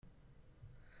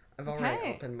I've already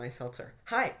opened my seltzer.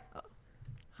 Hi. Oh,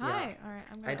 hi. Yeah. All right,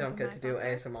 I'm I gonna don't open get my to do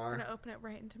seltzer. I'm ASMR. gonna open it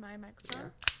right into my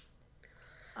microphone.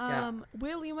 Yeah.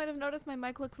 Will, you might have noticed my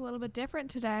mic looks a little bit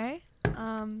different today.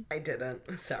 I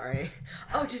didn't. Sorry.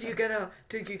 Oh, did you get a?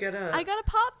 I got a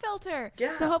pop filter.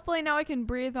 Yeah. So hopefully now I can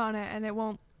breathe on it and it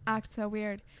won't act so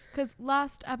weird. Because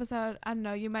last episode, I don't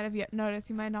know, you might have noticed,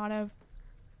 you might not have.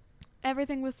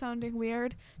 Everything was sounding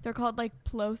weird. They're called like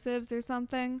plosives or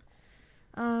something.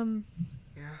 Yeah.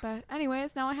 But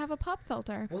anyways, now I have a pop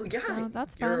filter. Well, yeah. So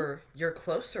that's fun. You're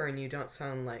closer and you don't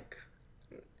sound like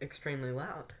extremely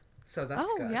loud. So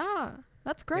that's good. Oh yeah,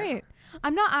 that's great. Yeah.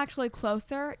 I'm not actually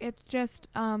closer. It's just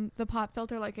the pop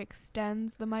filter like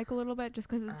extends the mic a little bit just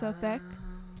because it's so thick.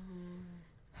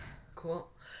 Cool.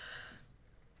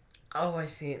 Oh, I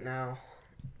see it now.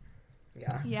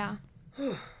 Yeah. Yeah.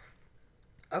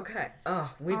 Okay.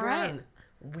 We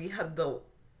had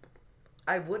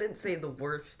I wouldn't say the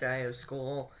worst day of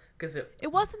school because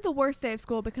it wasn't the worst day of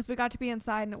school because we got to be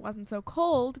inside and it wasn't so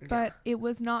cold, but it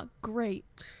was not great.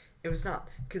 It was not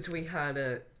because we had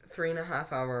a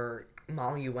 3.5 hour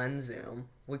Molly UN Zoom,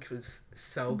 which was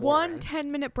so boring. 1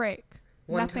 10-minute break.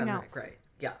 Nothing else. Great.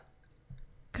 Yeah.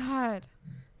 God.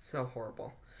 So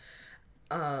horrible.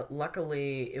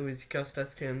 Luckily, it was just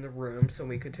us two in the room, so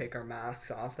we could take our masks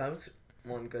off. That was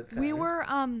one good thing. We were,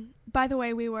 by the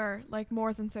way, we were like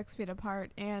more than 6 feet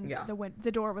apart, and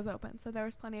the door was open, so there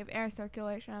was plenty of air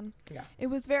circulation. Yeah. It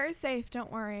was very safe.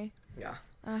 Don't worry. Yeah.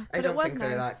 I don't think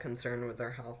they're that concerned with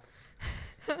their health.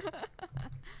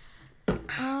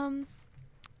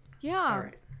 Yeah. All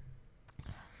right.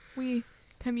 We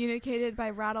communicated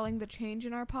by rattling the change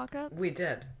in our pockets. We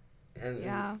did. And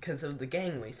because of the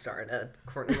gang we started,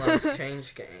 Courtney Love's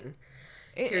Change Gang.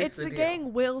 It's the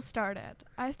gang Will started.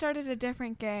 I started a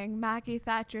different gang, Maggie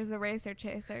Thatcher's Eraser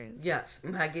Chasers. Yes,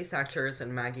 Maggie Thatcher's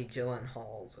and Maggie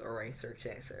Gyllenhaal's Eraser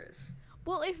Chasers.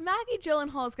 Well, if Maggie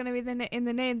Gyllenhaal is going to be in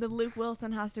the name, then Luke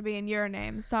Wilson has to be in your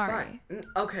name. Sorry. Fine.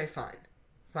 Okay, fine.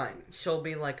 She'll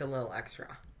be like a little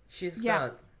extra. She's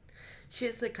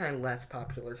the kind of less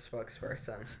popular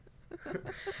spokesperson.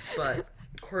 But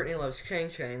Courtney Love's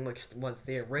Change Gang, which was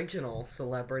the original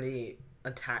celebrity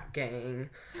attack gang,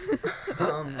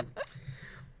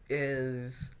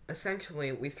 is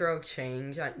essentially we throw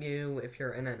change at you if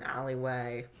you're in an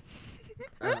alleyway,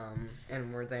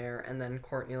 and we're there, and then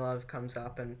Courtney Love comes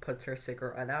up and puts her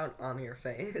cigarette out on your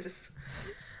face.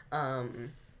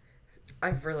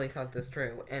 I've really thought this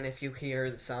through, and if you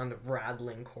hear the sound of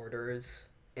rattling quarters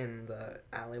in the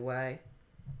alleyway,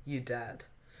 you dead.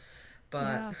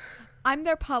 But I'm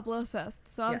their publicist,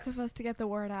 so I'm supposed to get the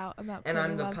word out about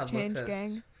Courtney Love's Change Gang. And I'm the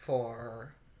publicist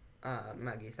for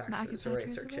Maggie Thatcher's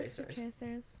Eraser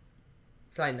Chasers.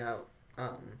 Side note,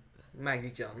 Maggie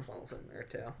Gyllenhaal's in there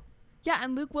too. Yeah,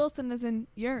 and Luke Wilson is in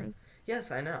yours. Yes,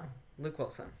 I know. Luke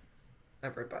Wilson.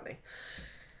 Everybody.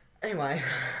 Anyway.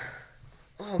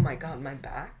 Oh my god, my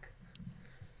back.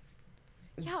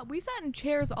 Yeah, we sat in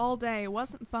chairs all day. It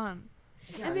wasn't fun.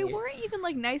 Yeah, and they weren't even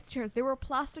like nice chairs. They were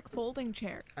plastic folding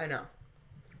chairs. I know.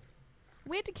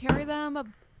 We had to carry them up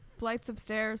flights of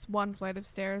stairs. 1 flight of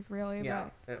stairs, really.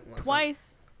 Yeah, it wasn't.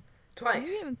 Twice.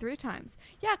 Maybe even 3 times.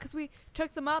 Yeah, because we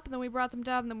took them up and then we brought them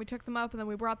down and then we took them up and then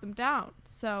we brought them down.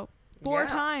 So 4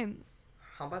 times.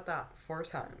 How about that? 4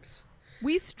 times.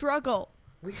 We struggle.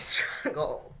 This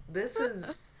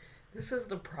is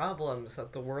the problems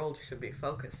that the world should be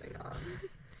focusing on.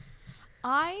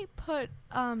 I put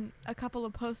a couple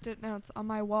of Post-it notes on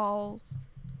my walls.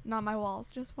 Not my walls,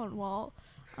 just one wall.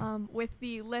 With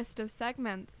the list of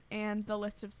segments and the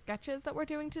list of sketches that we're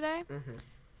doing today. Mm-hmm.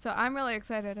 So I'm really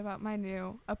excited about my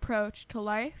new approach to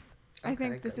life. Okay, I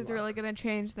think this is really going to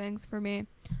change things for me.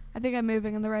 I think I'm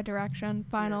moving in the right direction,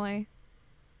 finally.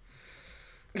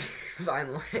 Yeah.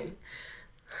 Finally.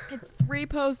 It's 3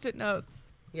 Post-it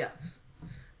notes. Yes.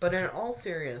 But in all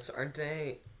seriousness, our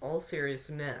day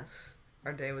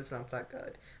was not that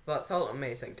good. But it felt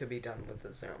amazing to be done with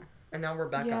the Zoom. And now we're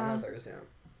back on another Zoom.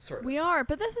 Sort of. We are,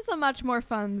 but this is a much more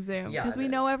fun Zoom. Because we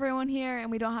know everyone here and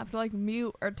we don't have to like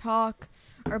mute or talk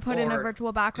or put in a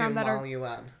virtual background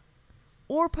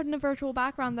or put in a virtual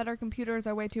background that our computers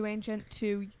are way too ancient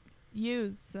to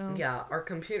use. So yeah, our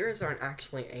computers aren't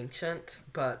actually ancient,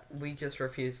 but we just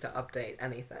refuse to update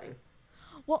anything.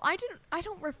 Well, I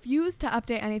don't refuse to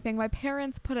update anything. My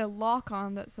parents put a lock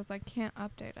on that says I can't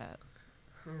update it.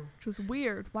 Which was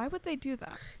weird. Why would they do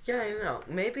that? Yeah, I know.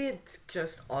 Maybe it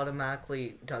just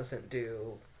automatically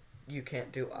you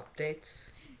can't do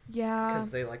updates. Yeah. Because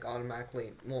they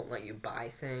automatically won't let you buy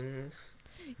things.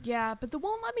 Yeah, but the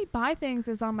won't let me buy things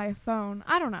is on my phone.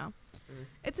 I don't know.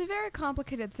 It's a very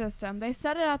complicated system. They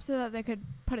set it up so that they could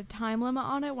put a time limit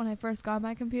on it when I first got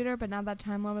my computer, but now that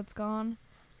time limit's gone.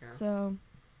 Yeah. So,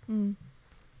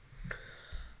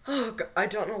 Oh, God, I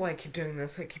don't know why I keep doing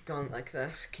this. I keep going like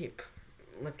this. Keep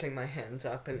lifting my hands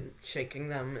up and shaking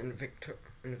them in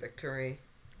victory.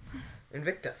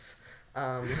 Invictus.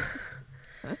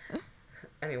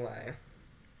 Anyway.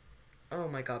 Oh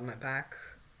my God, my back.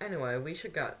 Anyway, we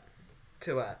should get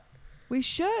to it. We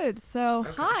should. So,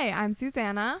 okay. Hi, I'm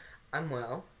Susanna. I'm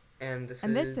Will. And this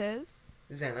is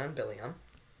Xana and Billion.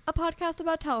 A podcast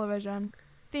about television.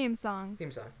 Theme song.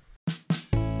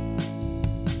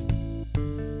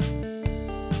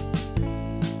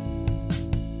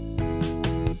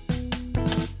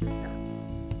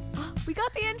 We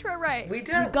got the intro right. We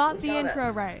did. We got the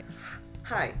intro right.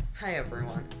 Hi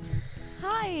everyone.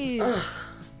 Hi.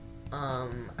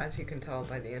 As you can tell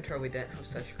by the intro, we didn't have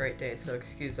such a great day, so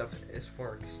excuse us if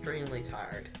we're extremely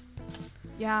tired.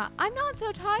 Yeah, I'm not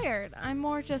so tired. I'm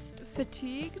more just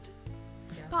fatigued.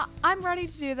 Yeah. But I'm ready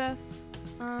to do this.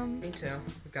 Me too.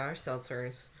 We got our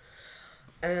seltzers.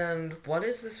 And what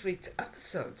is this week's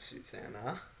episode,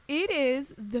 Susanna? It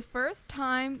is the first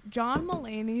time John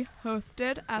Mulaney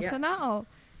hosted SNL. Yes.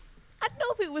 I don't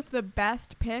know if it was the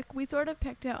best pick. We sort of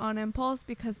picked it on impulse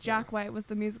because Jack White was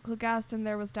the musical guest and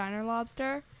there was Diner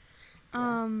Lobster.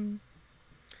 I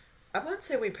wouldn't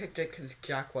say we picked it because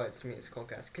Jack White's the musical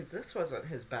guest, because this wasn't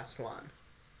his best one.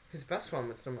 His best one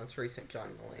was the most recent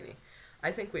John Mulaney.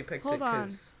 I think we picked it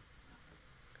because...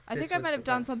 I think I might have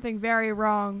done something very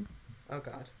wrong. Oh,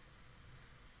 God.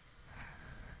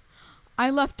 I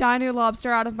left Diner Lobster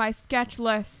out of my sketch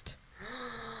list.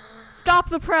 Stop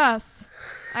the press.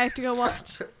 I have to go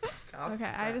watch. Stop. Okay,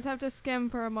 I just have to skim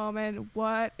for a moment.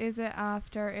 What is it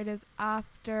after? It is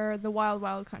after The Wild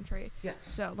Wild Country. Yes.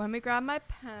 So let me grab my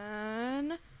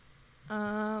pen.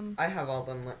 I have all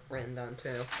them written down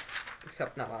too,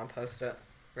 except not on Post-it.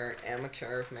 Very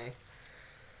amateur of me.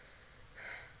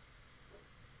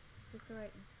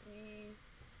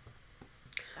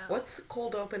 What's the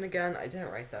cold open again? I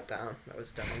didn't write that down. That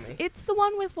was dumb of me. It's the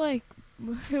one with like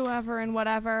whoever and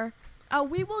whatever.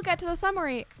 We will get to the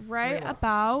summary right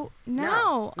about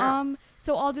now. No.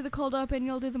 So I'll do the cold open,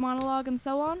 you'll do the monologue, and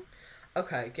so on.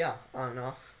 Okay, yeah, on and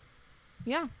off.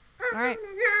 Yeah.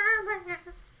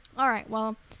 All right.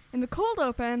 Well, in the cold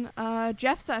open,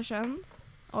 Jeff Sessions.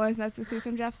 Always nice to see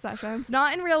some Jeff Sessions.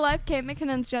 Not in real life. Kate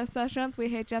McKinnon's Jeff Sessions. We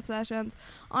hate Jeff Sessions.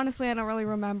 Honestly, I don't really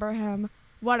remember him.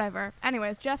 Whatever.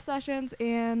 Anyways, Jeff Sessions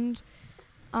and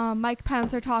Mike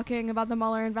Pence are talking about the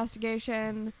Mueller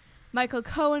investigation. Michael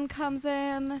Cohen comes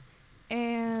in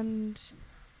and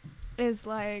is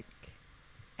like,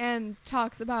 and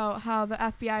talks about how the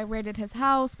FBI raided his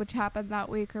house, which happened that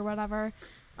week or whatever.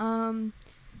 And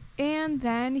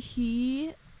then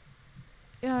he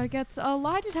gets a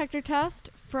lie detector test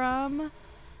from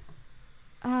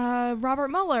Robert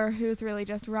Mueller, who's really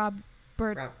just Robert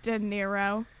De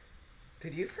Niro.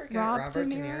 Did you forget Robert De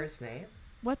Niro's name?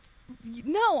 What?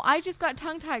 No, I just got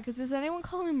tongue-tied, because does anyone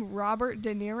call him Robert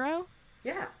De Niro?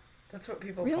 Yeah, that's what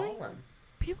people really? call him.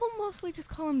 People mostly just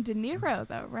call him De Niro,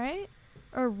 though, right?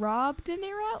 Or Rob De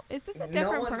Niro? Is this a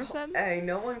different person?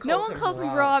 No one calls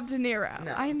him Rob De Niro.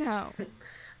 No. I know.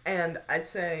 And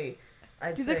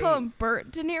Do they call him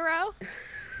Bert De Niro?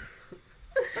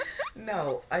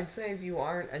 No, I'd say if you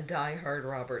aren't a diehard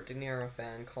Robert De Niro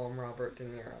fan, call him Robert De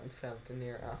Niro instead of De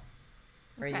Niro.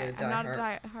 Okay, I'm not a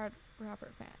diehard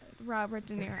Robert fan. Robert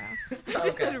De Niro. I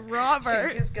just said Robert.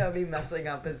 She's just gonna be messing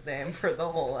up his name for the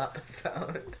whole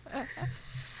episode.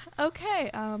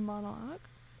 Okay, monologue.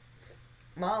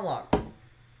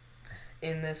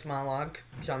 In this monologue,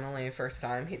 John Mulaney, first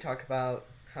time, he talked about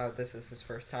how this is his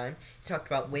first time. He talked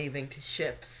about waving to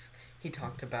ships. He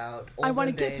talked about olden days. I want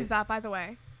a gif of that, by the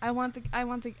way. I want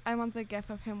the gif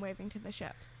of him waving to the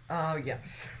ships. Oh,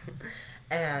 yes.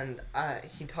 And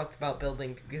he talked about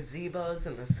building gazebos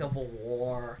in the Civil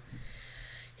War.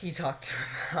 He talked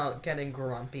about getting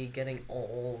grumpy, getting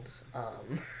old,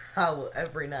 how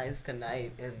every night is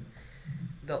tonight, and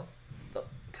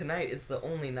tonight is the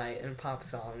only night in pop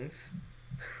songs.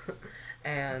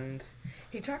 And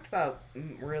he talked about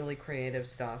really creative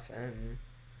stuff, and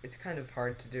it's kind of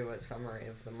hard to do a summary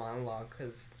of the monologue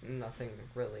because nothing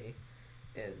really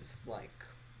is, like,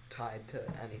 tied to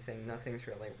anything. Nothing's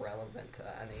really relevant to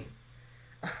any.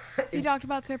 He talked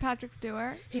about Sir Patrick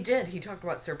Stewart. He did. He talked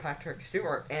about Sir Patrick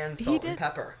Stewart and Salt and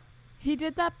Pepper. He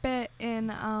did that bit in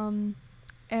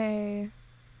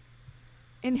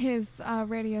his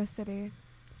Radio City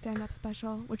stand-up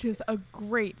special, which is a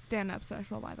great stand-up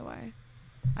special, by the way.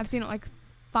 I've seen it like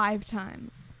 5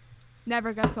 times.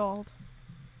 Never gets old.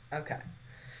 Okay.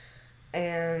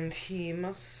 And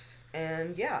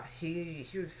yeah, he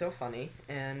was so funny,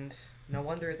 and no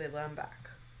wonder they let him back.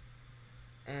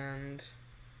 And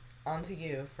on to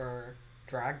you for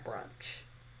drag brunch.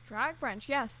 Drag brunch,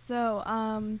 yes. So,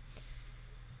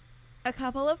 a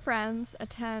couple of friends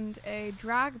attend a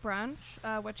drag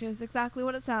brunch, which is exactly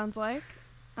what it sounds like.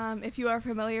 If you are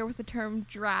familiar with the term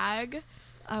drag,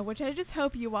 which I just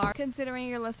hope you are, considering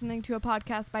you're listening to a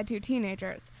podcast by two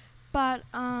teenagers. But,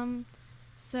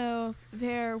 so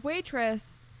their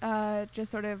waitress just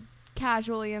sort of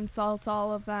casually insults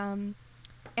all of them.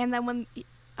 And then when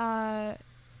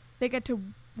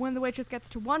when the waitress gets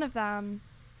to one of them,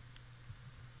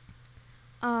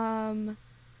 the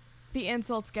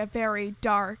insults get very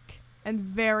dark and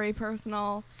very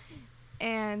personal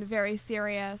and very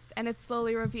serious, and it's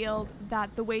slowly revealed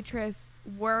that the waitress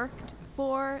worked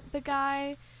for the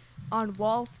guy on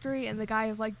Wall Street, and the guy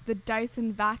is like the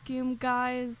Dyson vacuum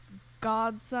guy's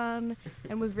godson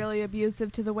and was really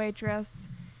abusive to the waitress.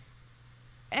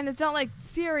 And it's not like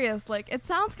serious, like it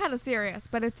sounds kind of serious,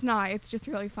 but it's not. It's just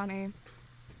really funny.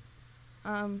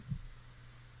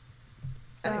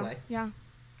 Anyway. Yeah.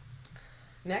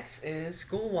 Next is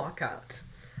school walkout.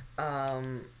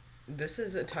 This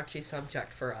is a touchy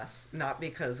subject for us, not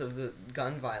because of the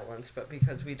gun violence, but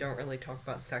because we don't really talk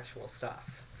about sexual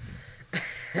stuff.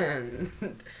 And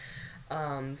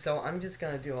so I'm just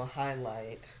going to do a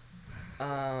highlight.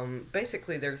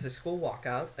 Basically, there's a school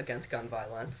walkout against gun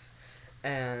violence,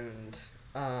 and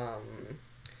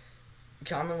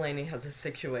John Mulaney has a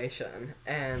situation,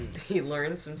 and he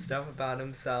learns some stuff about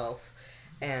himself,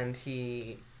 and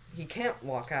he can't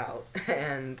walk out,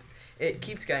 and it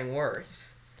keeps getting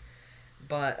worse.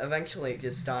 But eventually it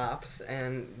just stops,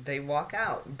 and they walk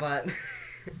out. But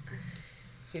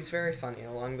he's very funny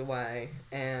along the way,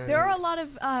 and there are a lot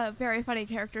of very funny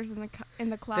characters in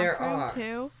the classroom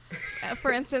too.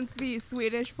 For instance, the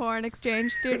Swedish foreign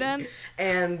exchange student,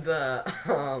 and the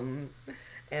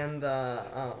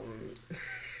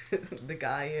the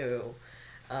guy who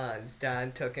his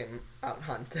dad took him out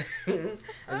hunting,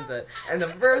 and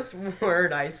the first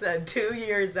word I said 2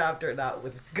 years after that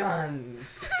was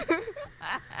guns.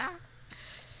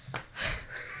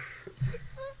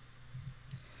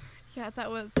 Yeah,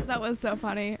 that was so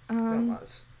funny. That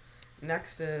was.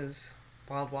 Next is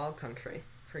Wild Wild Country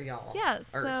for y'all. Yeah,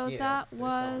 so that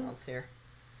was. Here.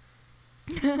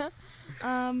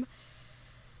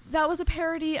 That was a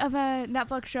parody of a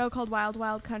Netflix show called Wild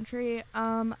Wild Country,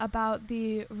 about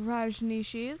the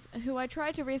Rajneeshis, who I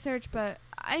tried to research, but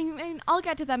I mean, I'll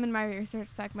get to them in my research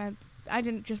segment. I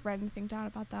didn't just write anything down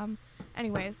about them.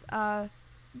 Anyways,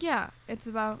 yeah, it's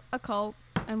about a cult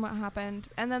and what happened.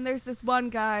 And then there's this one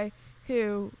guy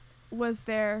who was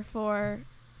there for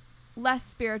less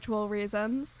spiritual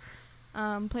reasons,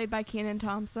 played by Kenan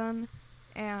Thompson,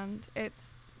 and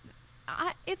it's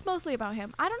mostly about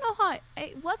him. I don't know how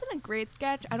it wasn't a great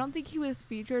sketch. I don't think he was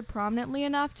featured prominently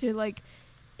enough to like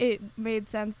it made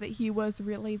sense that he was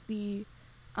really the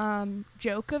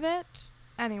joke of it.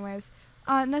 Anyways,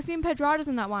 Nasim Pedrad is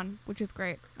in that one, which is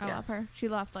great. I love her. She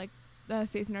left like a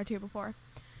season or two before.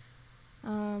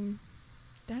 Dino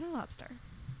Lobster.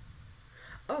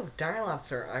 Oh, Dino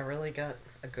Lobster! I really got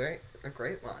a great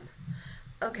one.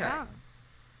 Okay. Yeah.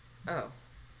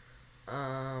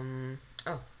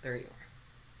 Oh, there you are.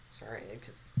 Sorry, I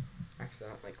just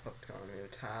accidentally clicked on a new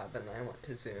tab, and I went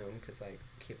to Zoom because I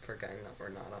keep forgetting that we're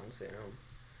not on Zoom.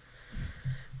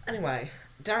 Anyway,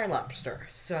 Dino Lobster.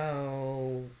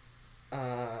 So,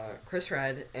 Chris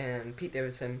Redd and Pete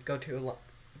Davidson go to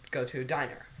a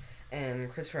diner, and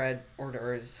Chris Redd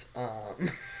orders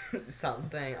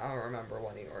something. I don't remember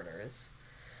what he orders.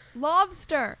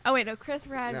 Lobster. Oh wait, no. Chris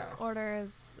Redd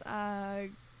orders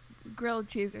grilled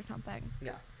cheese or something.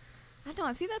 Yeah. I don't know.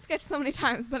 I've seen that sketch so many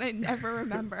times, but I never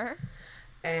remember.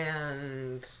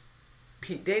 And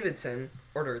Pete Davidson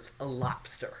orders a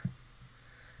lobster,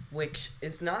 which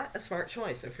is not a smart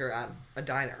choice if you're at a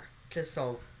diner, just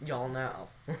so y'all know.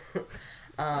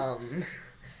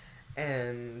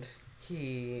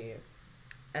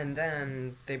 And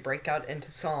then they break out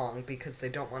into song because they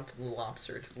don't want the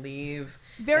lobster to leave.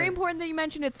 Very important that you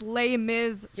mentioned it's Les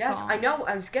Mis Yes, song. I know.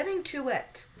 I was getting to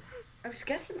it.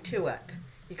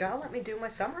 You gotta let me do my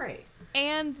summary.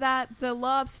 And that the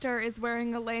lobster is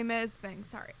wearing a Les Mis thing.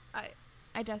 Sorry.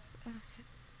 I just...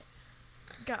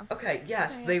 Go. Okay,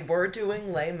 yes, they were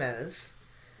doing Les Mis.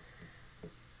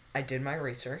 I did my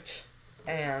research.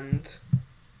 And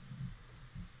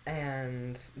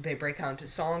they break out into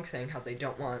song saying how they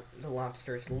don't want the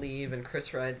lobsters to leave, and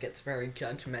Chris Redd gets very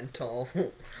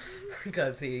judgmental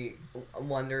because he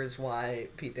wonders why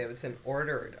Pete Davidson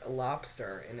ordered a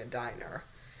lobster in a diner.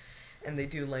 and they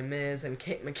do Les Mis, and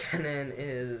Kate McKinnon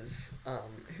is,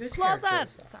 whose character Clausette.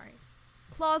 is that? Sorry.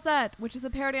 Clausette, which is a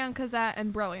parody on Cosette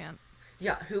and Brilliant.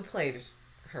 Yeah, who played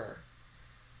her?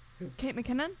 Kate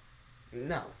McKinnon?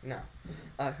 No.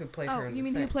 Who played her in you the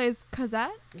mean thing? who plays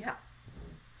Cosette? Yeah.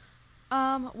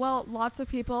 Well, lots of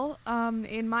people.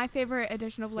 In my favorite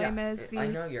edition of Les Mis, I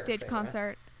know the your stage favorite.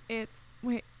 concert, it's...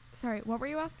 Wait, sorry, what were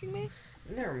you asking me?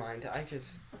 Never mind.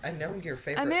 I know your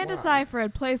favorite Amanda one.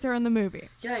 Seyfried plays her in the movie.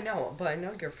 Yeah, I know, but I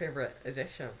know your favorite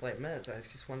edition of Les Mis. I was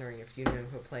just wondering if you knew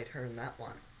who played her in that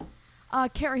one.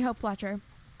 Carrie Hope Fletcher.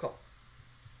 Cool.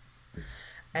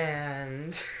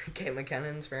 And Kate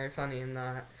McKinnon's very funny in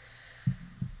that.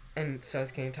 And so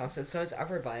is Kane Thompson, so is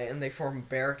everybody. And they form a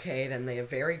barricade, and they have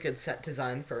very good set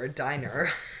design for a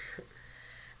diner.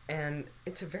 And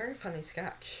it's a very funny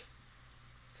sketch.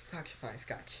 Such a funny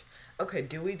sketch. Okay,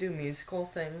 do we do musical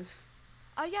things?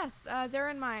 Yes, they're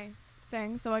in my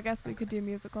thing, so I guess we could do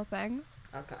musical things.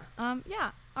 Okay.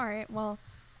 Yeah. All right, well,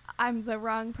 I'm the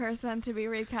wrong person to be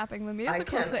recapping the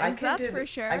musical things, that's for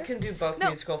sure. I can do both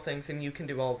musical things, and you can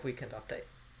do all of Weekend Update.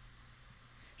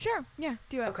 Sure, yeah,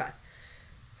 do it. Okay.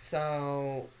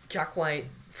 So, Jack White,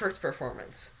 first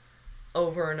performance.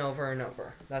 Over and Over and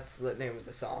Over. That's the name of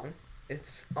the song.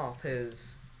 It's off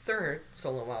his third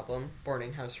solo album,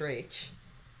 Boarding House Reach.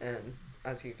 And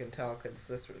as you can tell, because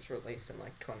this was released in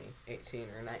like 2018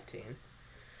 or 19.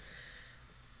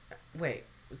 Wait,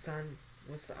 was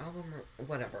the album or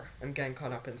whatever? I'm getting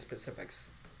caught up in specifics.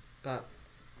 But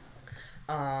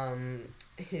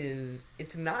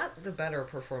it's not the better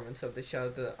performance of the show.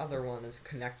 The other one is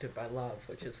Connected by Love,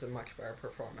 which is a much better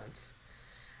performance.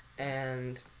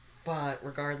 But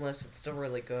regardless, it's still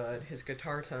really good. His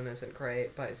guitar tone isn't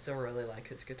great, but I still really like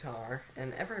his guitar.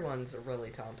 And everyone's a really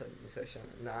talented musician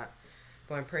in that.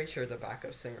 But I'm pretty sure the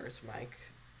backup singers,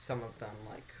 some of them,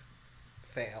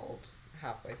 failed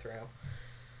halfway through.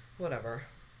 Whatever.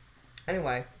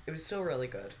 Anyway, it was still really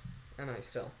good. And I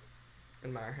still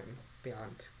admire him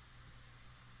beyond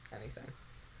anything.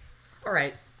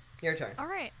 Alright, your turn.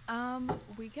 Alright,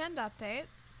 Weekend Update.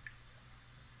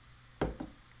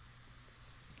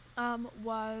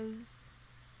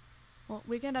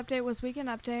 Weekend Update was Weekend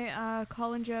Update.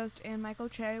 Colin Jost and Michael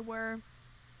Che were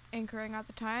anchoring at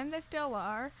the time. They still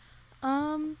are.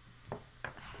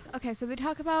 Okay, so they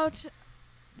talk about...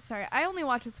 Sorry, I only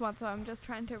watched this once, so I'm just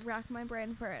trying to rack my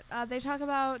brain for it. They talk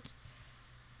about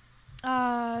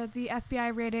the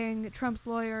FBI raiding Trump's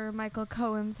lawyer Michael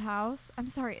Cohen's house. I'm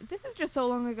sorry, this is just so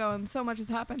long ago and so much has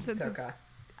happened since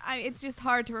it's just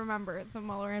hard to remember the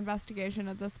Mueller investigation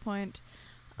at this point.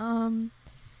 So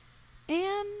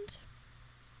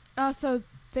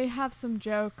they have some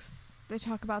jokes. They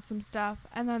talk about some stuff.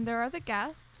 And then there are the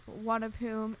guests, one of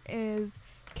whom is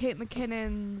Kate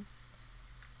McKinnon's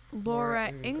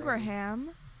Laura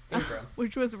Ingraham,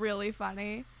 which was really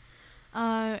funny.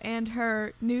 And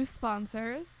her new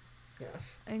sponsors.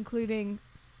 Yes. Including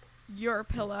Your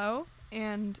Pillow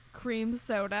and Cream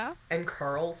Soda. And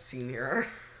Carl Sr.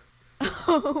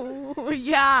 Oh,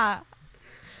 yeah.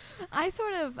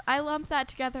 I lumped that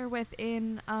together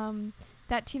within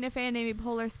that Tina Fey and Amy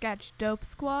Poehler sketch Dope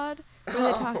Squad,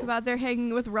 where they talk about they're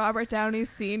hanging with Robert Downey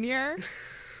Sr.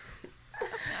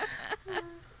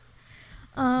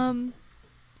 And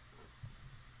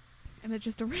it's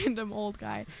just a random old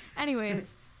guy.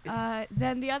 Anyways,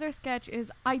 then the other sketch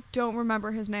is, I don't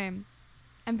remember his name.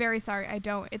 I'm very sorry, I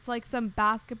don't. It's like some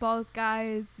basketball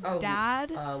guy's dad.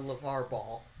 LeVar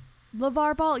Ball.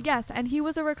 LeVar Ball, yes, and he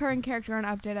was a recurring character on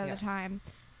Update at the time.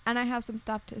 And I have some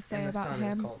stuff to say about him. And the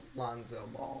son is called Lonzo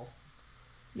Ball.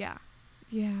 Yeah.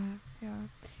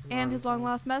 And his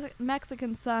long-lost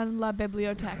Mexican son, La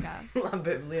Biblioteca. La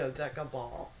Biblioteca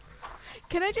Ball.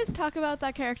 Can I just talk about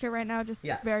that character right now, just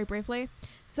very briefly?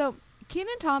 So,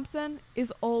 Kenan Thompson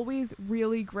is always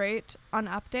really great on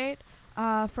Update,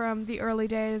 from the early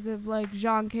days of,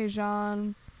 Jean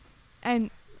Cajun and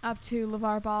up to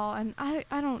LeVar Ball. And I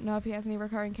don't know if he has any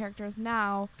recurring characters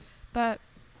now, but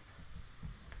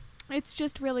it's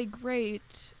just really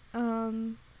great.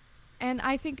 And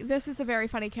I think this is a very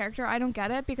funny character. I don't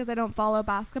get it because I don't follow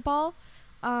basketball,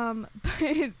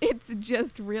 but it's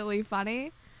just really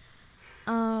funny.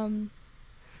 Yeah.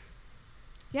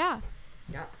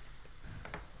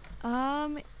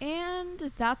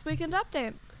 And that's Weekend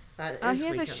Update. He has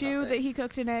a shoe that he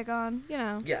cooked an egg on,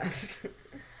 Yes.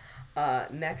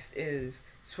 Next is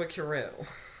Switcheroo.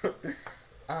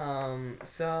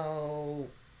 So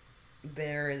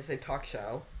there is a talk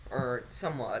show, or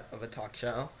somewhat of a talk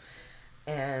show,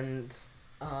 and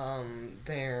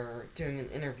they're doing an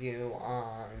interview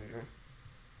on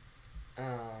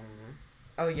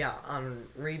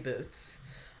reboots.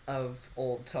 of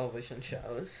old television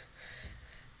shows.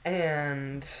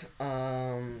 And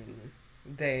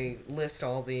they list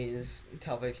all these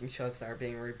television shows that are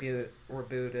being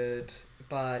rebooted,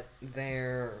 but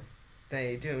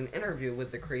they do an interview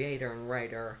with the creator and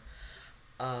writer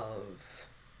of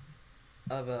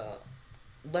a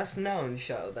less known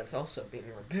show that's also being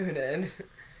rebooted.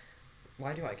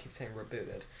 Why do I keep saying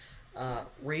rebooted?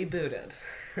 Rebooted.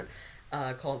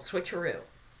 Called Switcheroo,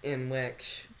 in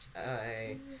which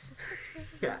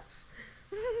yes,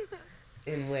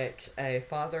 in which a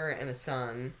father and a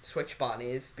son switch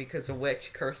bodies because a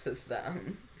witch curses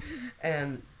them,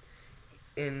 and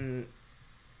in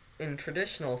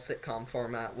traditional sitcom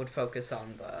format would focus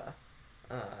on the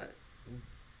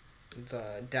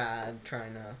dad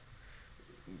trying to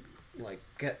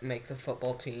make the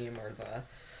football team, or the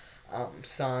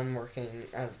son working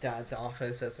as dad's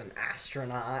office as an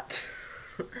astronaut.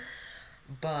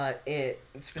 But it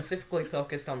specifically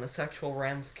focused on the sexual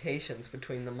ramifications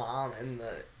between the mom and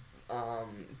the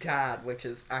dad, which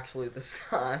is actually the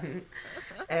son.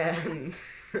 And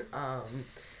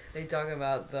they talk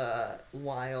about the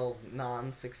wild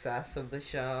non-success of the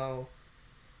show,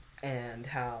 and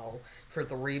how for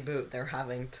the reboot they're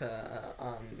having to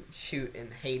shoot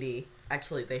in Haiti.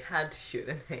 Actually, they had to shoot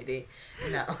in Haiti.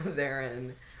 Now they're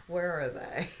in... Where are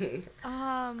they?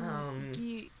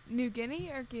 New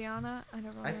Guinea or Guyana? I don't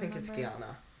remember. I think it's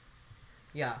Guyana.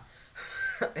 Yeah.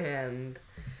 and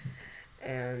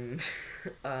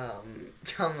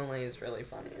John Mulaney is really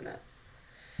funny in it.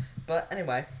 But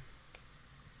anyway.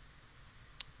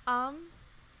 Horn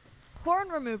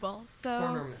removal. So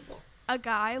Horn removal. A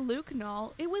guy, Luke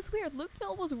Null. It was weird. Luke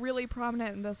Null was really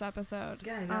prominent in this episode.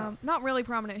 Yeah, I know. Not really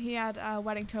prominent. He had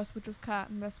Wedding Toast, which was cut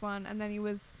in this one, and then he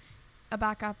was a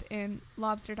backup in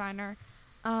Lobster Diner.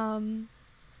 But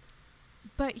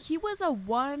he was a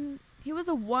one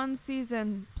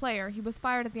season player. He was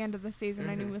fired at the end of the season,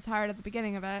 and he was hired at the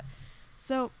beginning of it.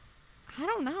 So I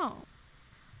don't know.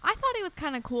 I thought he was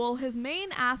kind of cool. His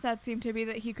main asset seemed to be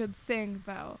that he could sing,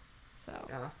 though. So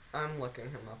yeah, I'm looking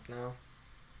him up now.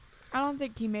 I don't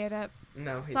think he made it.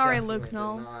 No, he Sorry, definitely Luke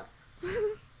Null. did not.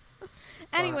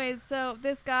 Anyways, so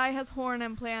this guy has horn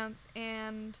implants,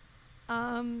 and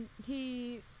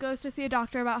he goes to see a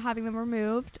doctor about having them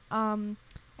removed. And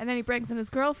then he brings in his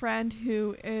girlfriend,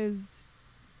 who is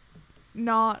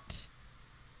not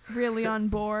really on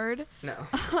board. No.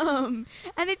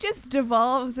 And it just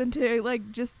devolves into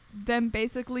just them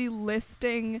basically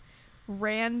listing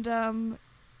random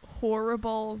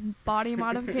horrible body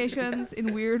modifications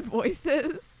in weird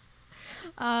voices.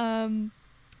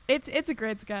 It's a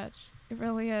great sketch. It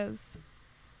really is.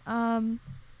 I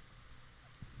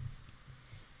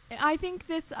think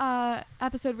this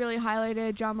episode really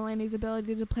highlighted John Mulaney's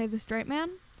ability to play the straight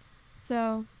man.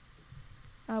 So,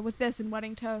 with this and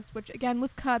Wedding Toast, which again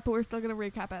was cut, but we're still going to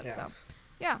recap it. Yes. So,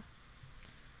 yeah.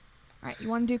 All right, you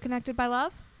want to do Connected by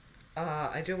Love?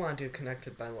 I do want to do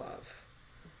Connected by Love.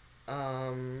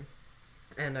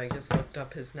 And I just looked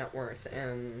up his net worth,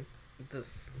 and the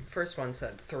first one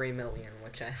said $3 million,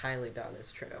 which I highly doubt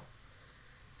is true.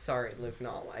 Sorry, Luke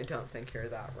Null, I don't think you're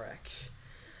that rich.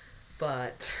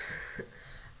 But,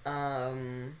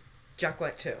 Jack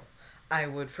White too. I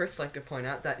would first like to point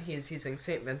out that he is using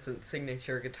St. Vincent's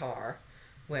signature guitar,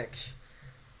 which,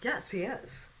 yes, he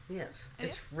is. Yes.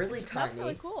 It's really tiny. That's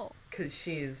really cool. Because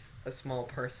she's a small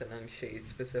person, and she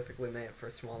specifically made it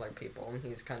for smaller people, and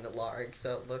he's kind of large,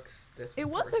 so it looks disproportionate.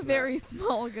 It was a very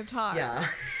small guitar. Yeah.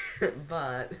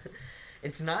 But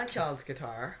it's not a child's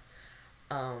guitar.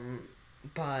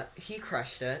 But he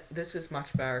crushed it. This is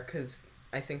much better because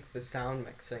I think the sound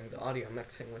mixing, the audio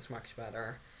mixing was much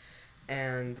better.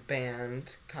 And the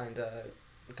band kind of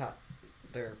got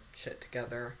their shit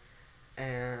together.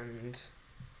 And,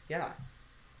 yeah.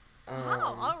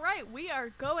 Wow, alright, we are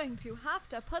going to have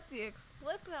to put the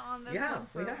explicit on this one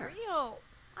for real.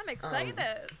 I'm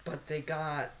excited. But they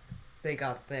got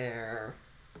their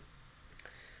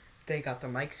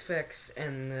mics fixed,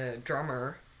 and the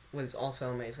drummer was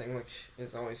also amazing, which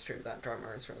is always true. That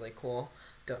drummer is really cool.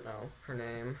 Don't know her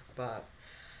name, but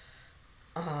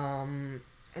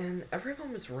and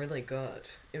everyone was really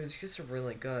good. It was just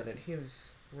really good, and he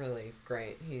was really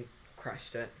great. He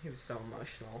crushed it. He was so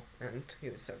emotional, and he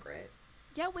was so great.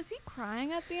 Yeah, was he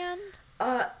crying at the end?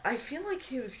 I feel like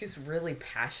he was just really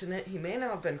passionate. He may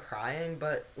not have been crying,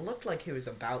 but looked like he was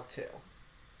about to.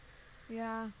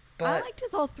 Yeah. But I liked his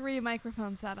whole 3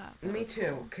 microphone setup. Me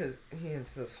too, because he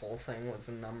has this whole thing with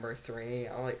the number 3.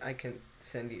 I can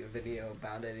send you a video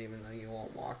about it, even though you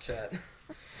won't watch it.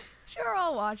 Sure,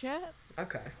 I'll watch it.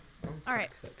 Okay. All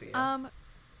right. It to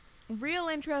you. real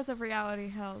intros of Reality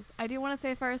Hills. I do want to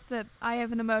say first that I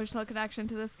have an emotional connection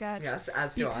to this sketch. Yes,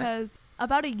 as do I. Because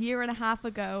about a year and a half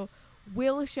ago,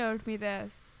 Will showed me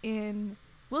and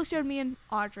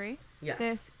Audrey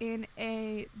this in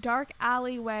a dark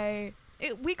alleyway.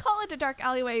 We call it a dark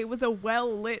alleyway. It was a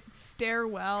well-lit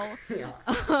stairwell. Yeah.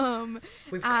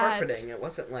 With carpeting. It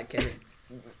wasn't like any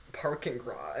parking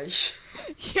garage.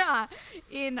 Yeah,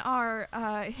 in our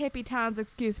hippie town's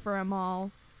excuse for a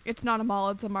mall. It's not a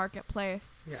mall, it's a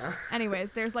marketplace. Yeah.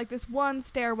 Anyways, there's like this one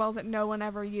stairwell that no one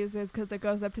ever uses because it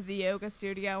goes up to the yoga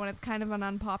studio, and it's kind of an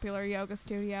unpopular yoga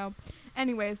studio.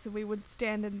 Anyways, so we would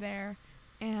stand in there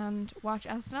and watch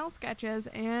SNL sketches,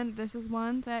 and this is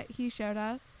one that he showed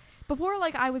us before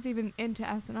like I was even into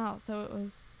SNL, so it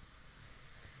was...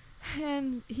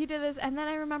 And he did this, and then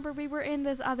I remember we were in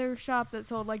this other shop that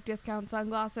sold like discount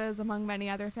sunglasses among many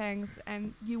other things,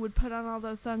 and you would put on all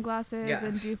those sunglasses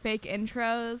and do fake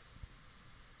intros.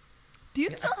 Do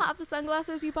you still have the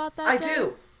sunglasses you bought that day? I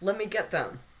do. Let me get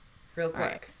them real quick.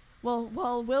 Right. Well,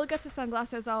 while Will gets the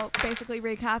sunglasses, I'll basically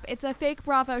recap. It's a fake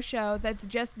Bravo show that's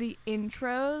just the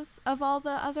intros of all the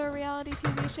other reality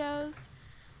TV shows.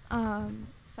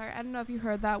 Sorry, I don't know if you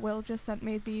heard that. Will just sent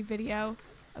me the video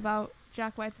about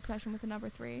Jack White's obsession with the number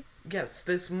 3. Yes,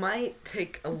 this might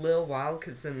take a little while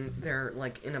because then they're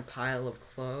like in a pile of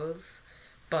clothes.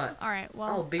 But all right, well,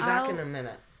 I'll be back in a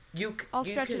minute. I'll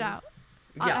stretch it out.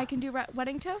 Yeah. I can do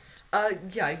wedding toast?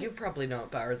 Yeah, you probably know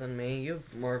it better than me. You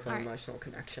have more of an emotional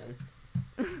connection.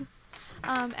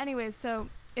 Anyways, so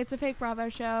it's a fake Bravo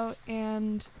show,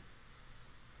 and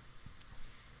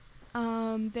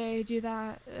they do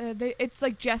that. It's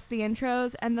like just the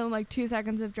intros and then like 2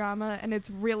 seconds of drama, and it's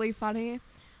really funny.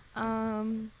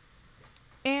 And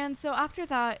so after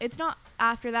that, it's not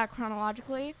after that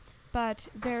chronologically, but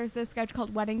there's this sketch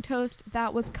called Wedding Toast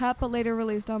that was cut but later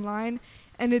released online,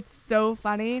 and it's so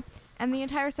funny. And the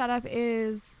entire setup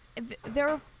is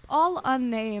they're all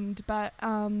unnamed, but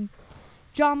John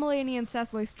Mulaney and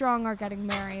Cecily Strong are getting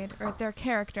married, or their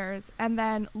characters, and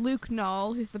then Luke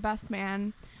Knoll, who's the best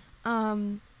man,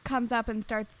 comes up and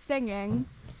starts singing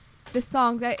this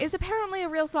song that is apparently a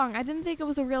real song. I didn't think it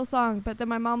was a real song, but then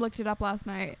my mom looked it up last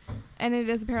night, and it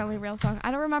is apparently a real song.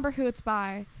 I don't remember who it's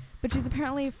by, but she's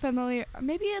apparently familiar.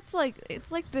 Maybe it's like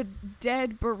the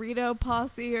Dead Burrito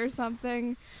Posse or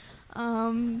something.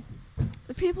 The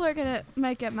people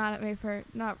might get mad at me for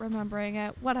not remembering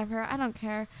it. Whatever, I don't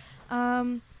care.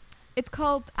 It's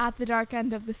called At the Dark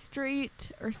End of the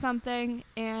Street or something,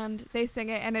 and they sing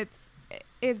it, and it's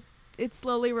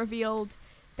slowly revealed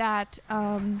that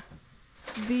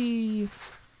the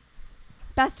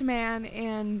best man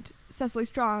and Cecily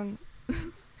Strong...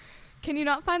 Can you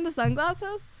not find the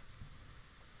sunglasses?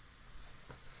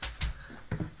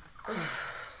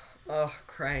 Oh,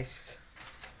 Christ.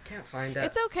 Can't find it.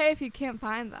 It's okay if you can't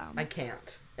find them. I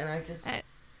can't. And I just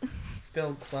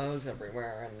spilled clothes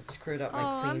everywhere and it screwed up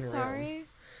my clean room. I'm sorry.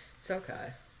 It's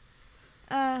okay.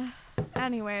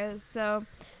 Anyways, so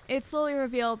it's slowly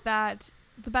revealed that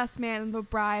the best man and the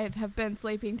bride have been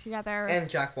sleeping together. And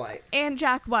Jack White.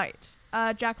 Jack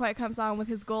White comes on with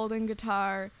his golden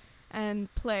guitar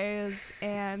and plays,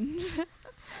 and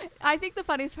I think the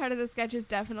funniest part of the sketch is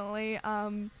definitely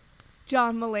John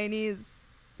Mulaney's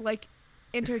like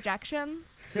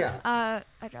interjections. Yeah.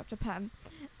 I dropped a pen.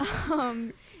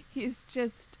 He's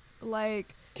just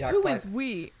like, Jack who White. is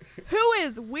we? Who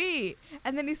is we?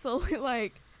 And then he's slowly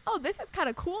like, oh, this is kind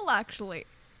of cool actually.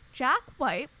 Jack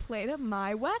White played at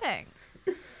my wedding.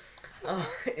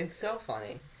 Oh, it's so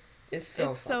funny. It's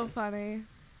so funny.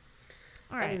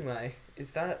 All right. Anyway,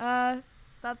 is that...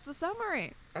 that's the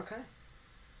summary. Okay.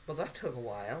 Well, that took a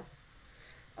while.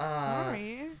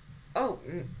 Sorry. Oh,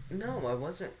 no, I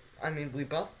wasn't... I mean, we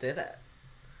both did it.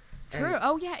 True.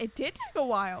 Oh, yeah, it did take a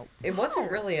while. It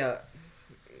wasn't really a...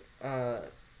 I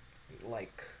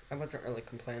wasn't really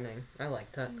complaining. I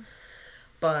liked it.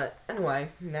 But, anyway,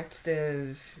 next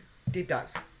is deep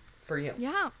dives for you.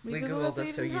 Yeah, we Googled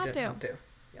this so you didn't have to.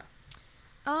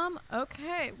 Yeah.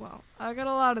 Okay, well, I got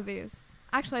a lot of these.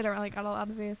 Actually, I don't really got a lot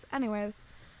of these. Anyways.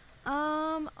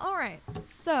 Alright.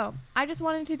 So, I just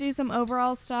wanted to do some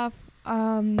overall stuff.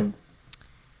 The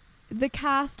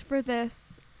cast for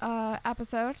this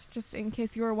episode, just in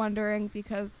case you were wondering,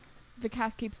 because the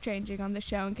cast keeps changing on the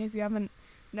show, in case you haven't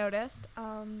noticed.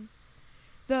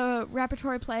 The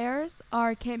repertory players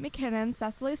are Kate McKinnon,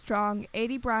 Cecily Strong,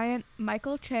 Adie Bryant,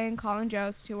 Michael Che, and Colin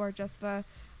Jost, who are just the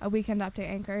Weekend Update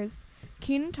anchors,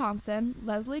 Kenan Thompson,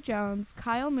 Leslie Jones,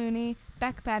 Kyle Mooney,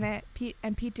 Beck Bennett,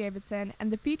 Pete Davidson, and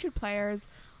the featured players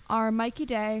are Mikey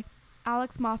Day,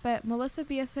 Alex Moffat, Melissa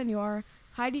Villasenor,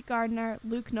 Heidi Gardner,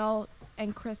 Luke Knoll,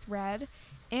 and Chris Redd.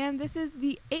 And this is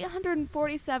the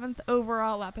 847th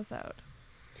overall episode.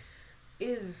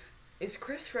 Is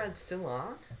Chris Redd still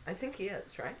on? I think he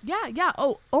is, right? Yeah.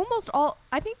 Oh, almost all.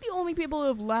 I think the only people who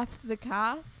have left the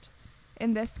cast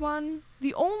in this one,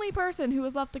 the only person who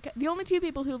has left the only two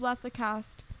people who have left the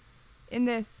cast in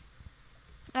this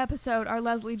episode are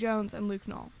Leslie Jones and Luke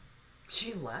Knoll.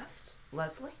 She left?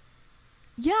 Leslie?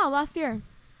 Yeah, last year.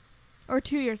 Or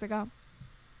 2 years ago.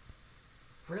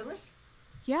 Really?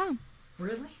 Yeah.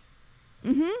 Really?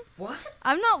 Mm-hmm. What?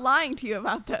 I'm not lying to you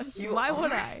about this. Why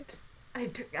would I? I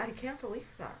can't believe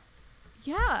that.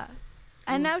 Yeah.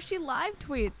 And now she live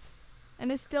tweets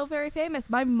and is still very famous.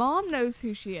 My mom knows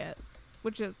who she is,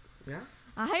 which is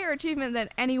a higher achievement than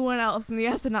anyone else in the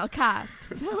SNL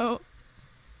cast. So...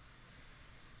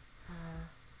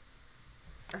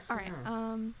 All right.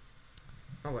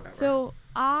 Oh, whatever. So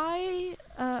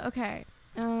okay.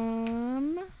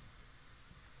 I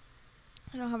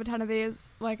don't have a ton of these,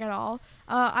 like, at all.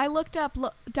 I looked up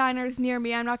diners near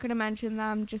me. I'm not going to mention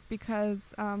them just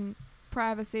because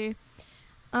privacy.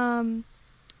 And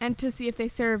to see if they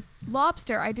serve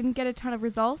lobster. I didn't get a ton of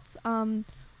results.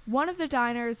 One of the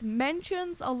diners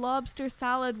mentions a lobster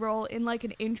salad roll in like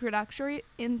an introductory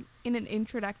in an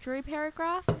introductory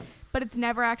paragraph, but it's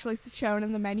never actually shown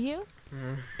in the menu.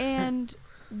 And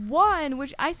one,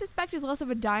 which I suspect is less of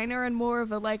a diner and more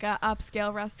of a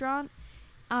upscale restaurant,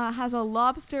 has a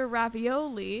lobster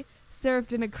ravioli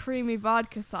served in a creamy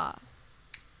vodka sauce,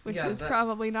 which is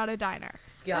probably not a diner.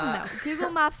 Yeah. I don't know. Google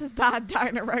Maps is bad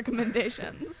diner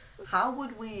recommendations. How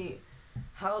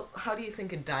do you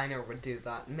think a diner would do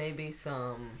that? Maybe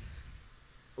some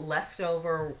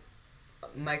leftover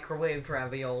microwaved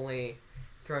ravioli,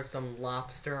 throw some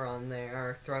lobster on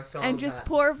there, throw some... And just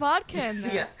pour vodka in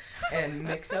there. Yeah, and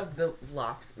mix up the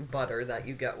butter that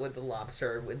you get with the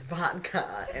lobster with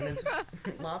vodka, and it's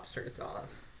lobster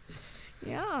sauce.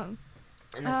 Yeah.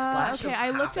 And a splash of I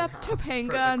looked up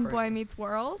Topanga and Boy Meets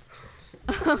World.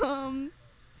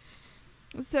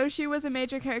 So she was a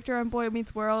major character on Boy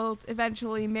Meets World,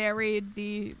 eventually married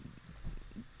the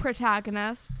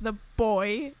protagonist, the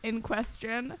boy in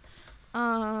question.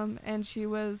 And she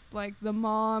was like the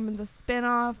mom in the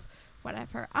spin-off,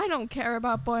 whatever. I don't care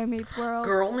about Boy Meets World.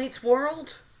 Girl Meets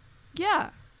World?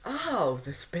 Yeah. Oh,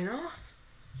 the spin-off?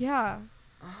 Yeah.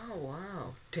 Oh,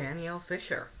 wow. Danielle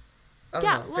Fisher. Oh,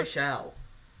 yeah, no, Fischel.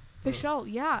 Fischel,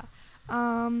 yeah.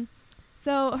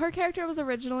 So her character was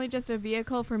originally just a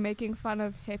vehicle for making fun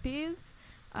of hippies.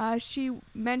 She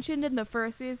mentioned in the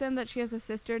first season that she has a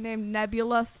sister named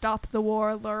Nebula Stop the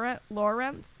War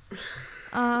Lawrence.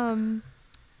 But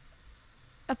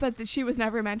she was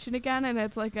never mentioned again, and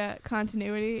it's like a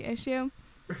continuity issue.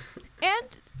 And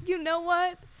you know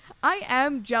what? I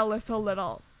am jealous a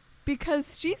little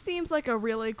because she seems like a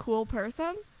really cool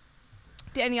person.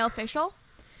 Danielle Fishel.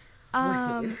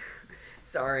 Wait.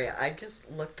 Sorry, I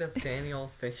just looked up Danielle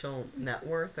Fishel net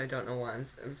worth. I don't know why I'm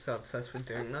so obsessed with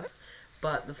doing this.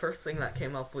 But the first thing that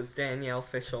came up was Danielle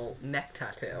Fishel neck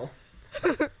tattoo.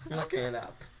 Looking it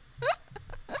up.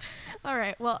 All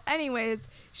right. Well, anyways,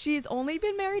 she's only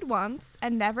been married once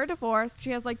and never divorced.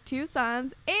 She has like 2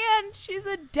 sons, and she's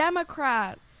a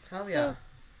Democrat. Hell yeah. So,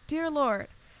 dear Lord.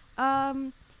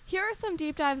 Here are some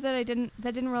deep dives that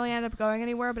didn't really end up going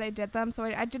anywhere, but I did them, so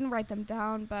I didn't write them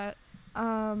down, but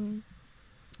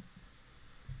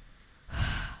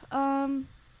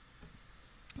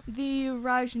the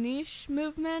Rajneesh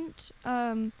movement,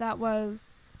 that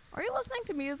was... Are you listening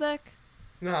to music?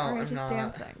 No, or are you I'm just not.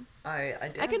 dancing? I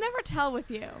danced. I can never tell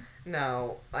with you.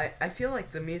 No, I feel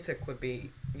like the music would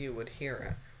be... You would hear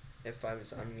it if I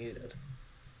was unmuted.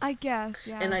 I guess,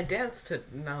 yeah. And I dance to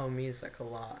no music a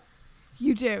lot.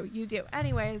 You do.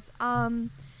 Anyways, so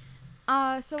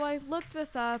I looked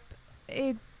this up.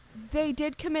 They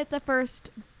did commit the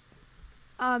first...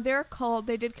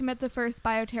 They did commit the first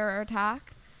bioterror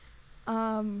attack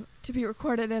to be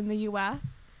recorded in the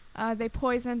U.S. They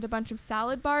poisoned a bunch of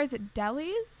salad bars at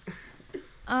delis.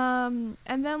 And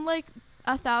then,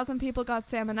 1,000 people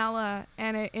got salmonella,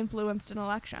 and it influenced an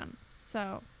election.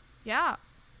 So, yeah.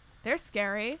 They're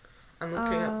scary. I'm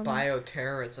looking at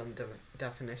bioterrorism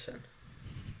definition.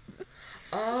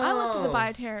 Oh. I looked at the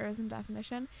bioterrorism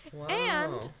definition. Wow.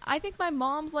 And I think my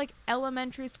mom's,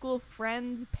 elementary school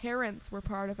friends' parents were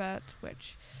part of it,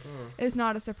 which is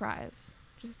not a surprise.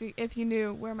 Just if you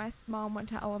knew where my mom went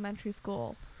to elementary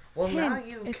school. Well, Hint, now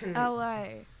you it's can...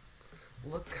 L.A.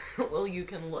 You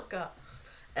can look up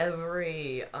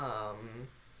every...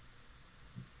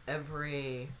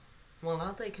 Well,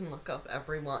 now they can look up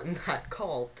everyone in that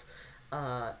cult,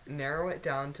 narrow it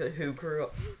down to who grew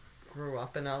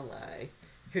up in LA,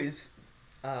 whose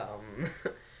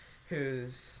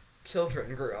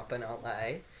children grew up in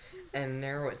LA and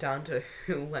narrow it down to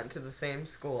who went to the same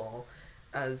school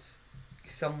as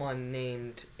someone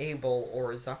named Abel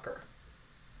or Zucker.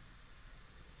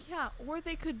 Yeah, or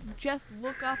they could just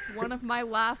look up one of my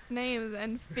last names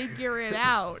and figure it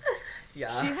out.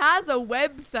 Yeah. She has a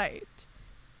website.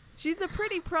 She's a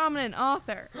pretty prominent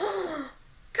author.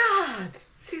 God!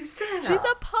 Susanna! She's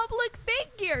a public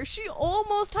figure. She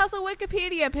almost has a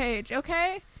Wikipedia page,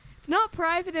 okay? It's not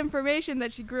private information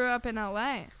that she grew up in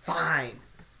LA. Fine.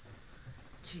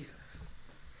 Jesus.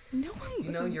 No one listens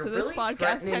You know, you're to this really podcast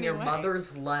threatening anyway. your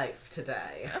mother's life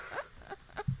today.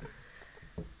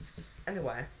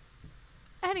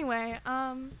 Anyway,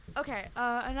 okay,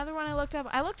 another one I looked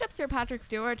up Sir Patrick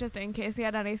Stewart just in case he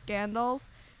had any scandals.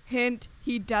 Hint,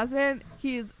 he doesn't.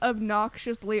 He's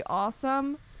obnoxiously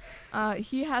awesome.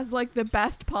 He has, like, the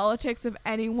best politics of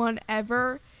anyone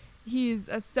ever. He's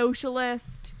a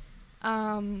socialist.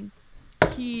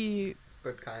 He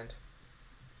good kind.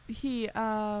 He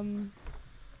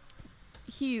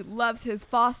loves his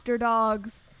foster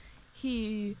dogs.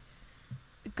 He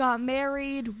got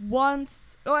married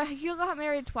once. Or he got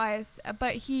married twice,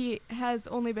 but he has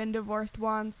only been divorced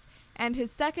once. And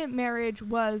his second marriage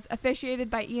was officiated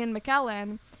by Ian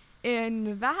McKellen in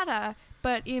Nevada,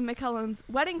 but Ian McKellen's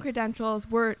wedding credentials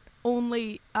were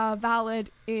only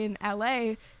valid in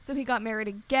LA, so he got married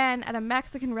again at a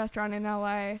Mexican restaurant in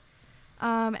LA.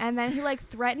 And then he, like,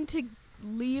 threatened to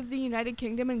leave the United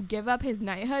Kingdom and give up his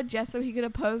knighthood just so he could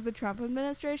oppose the Trump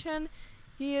administration.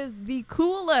 He is the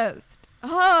coolest.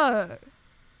 Oh,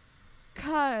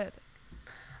 God.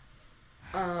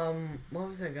 What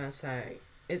was I gonna say?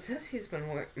 It says he's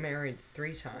been married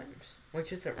 3 times,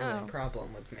 which isn't really a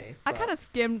problem with me. I kind of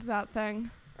skimmed that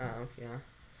thing. Oh, yeah.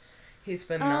 He's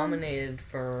been nominated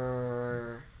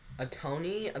for a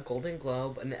Tony, a Golden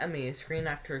Globe, an Emmy, a Screen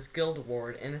Actors Guild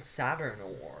Award, and a Saturn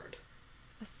Award.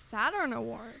 A Saturn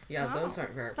Award? Yeah, wow. Those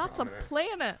aren't very That's prominent. a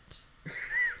planet.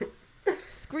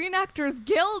 Screen Actors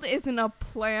Guild isn't a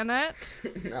planet.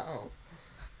 No.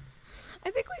 I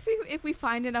think if we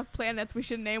find enough planets, we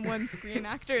should name one Screen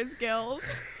Actors Guild.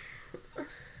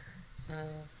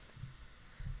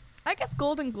 I guess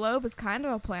Golden Globe is kind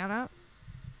of a planet.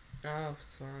 Oh,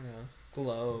 sort of.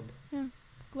 Globe. Yeah,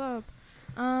 globe.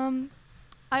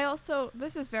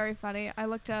 This is very funny. I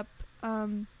looked up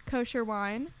kosher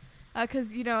wine,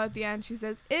 because, you know, at the end she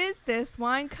says, "Is this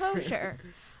wine kosher?"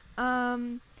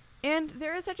 And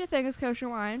there is such a thing as kosher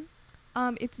wine.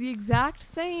 It's the exact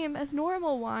same as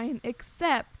normal wine,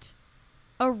 except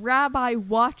a rabbi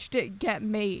watched it get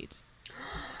made.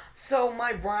 So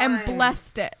my rhyme... And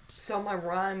blessed it. So my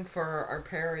rhyme for our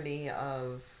parody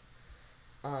of...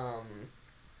 our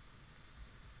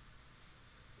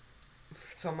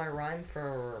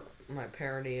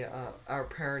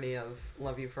parody of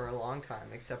Love You for a Long Time,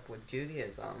 except with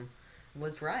Judaism,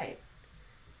 was right.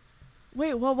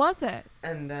 Wait, what was it?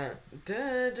 And then,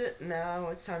 now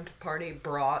it's time to party,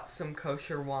 brought some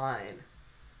kosher wine.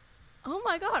 Oh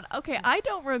my God. Okay, I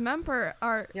don't remember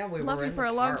our Love You for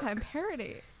a Long Time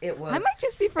parody. It was. I might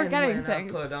just be forgetting and when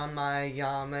things. I put on my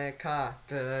yarmulke.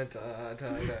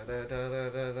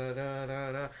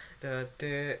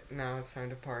 Now it's time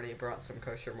to party, brought some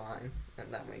kosher wine.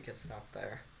 And then we can stop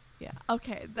there. Yeah,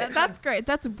 okay. That's great.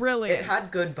 That's brilliant. It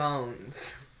had good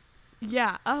bones.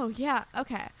 Yeah. Oh, yeah.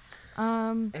 Okay.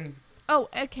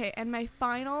 Okay. And my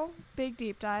final big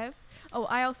deep dive. Oh,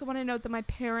 I also want to note that my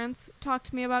parents talked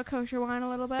to me about kosher wine a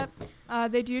little bit.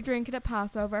 They do drink it at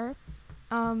Passover.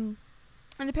 And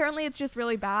apparently it's just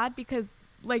really bad because,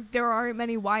 like, there aren't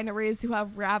many wineries who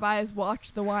have rabbis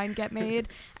watch the wine get made.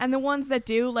 And the ones that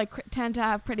do, like, tend to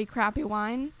have pretty crappy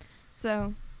wine.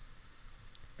 So...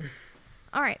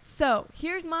 All right, so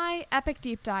here's my epic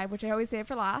deep dive, which I always save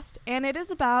for last, and it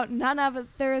is about none other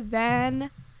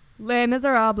than Les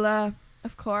Miserables,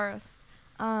 of course.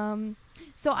 So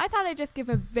I thought I'd just give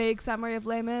a vague summary of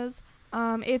Les Mis.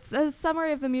 It's a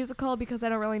summary of the musical because I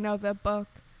don't really know the book.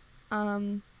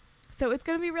 So it's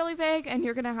going to be really vague, and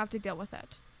you're going to have to deal with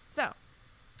it. So,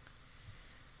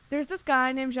 there's this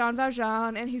guy named Jean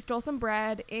Valjean, and he stole some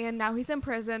bread, and now he's in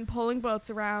prison pulling boats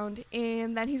around,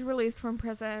 and then he's released from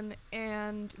prison,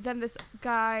 and then this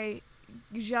guy,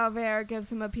 Javert, gives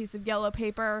him a piece of yellow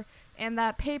paper, and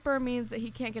that paper means that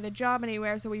he can't get a job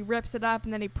anywhere, so he rips it up,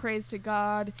 and then he prays to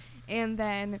God, and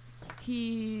then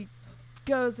he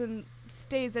goes and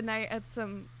stays a night at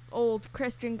some old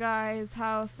Christian guy's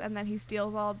house, and then he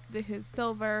steals all his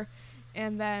silver,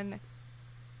 and then,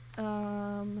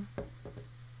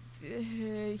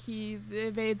 he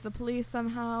evades the police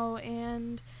somehow,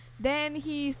 and then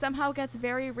he somehow gets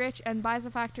very rich and buys a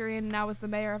factory and now is the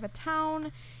mayor of a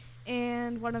town,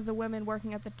 and one of the women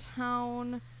working at the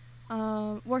town,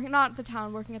 working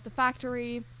at the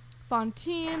factory,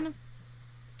 Fantine,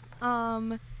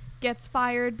 gets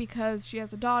fired because she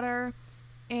has a daughter,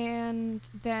 and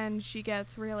then she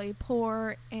gets really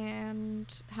poor and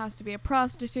has to be a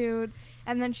prostitute,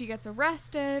 and then she gets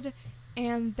arrested,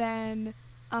 and then,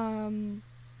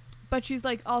 but she's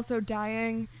like also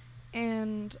dying,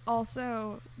 and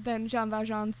also then Jean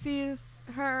Valjean sees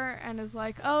her and is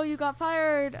like, oh, you got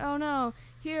fired, oh no,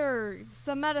 here,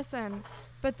 some medicine.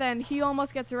 But then he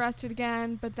almost gets arrested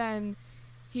again, but then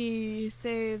he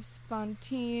saves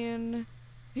Fantine.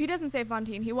 He doesn't save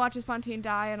Fantine. He watches Fantine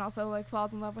die and also like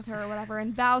falls in love with her or whatever,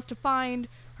 and vows to find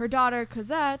her daughter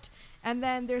Cosette. And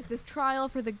then there's this trial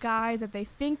for the guy that they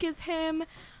think is him,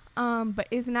 but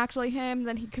isn't actually him.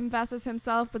 Then he confesses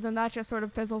himself, but then that just sort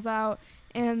of fizzles out.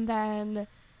 And then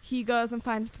he goes and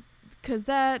finds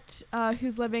Cosette,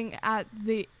 who's living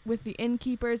with the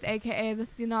innkeepers, aka the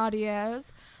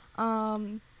Thénardiers.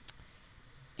 And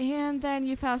then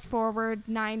you fast forward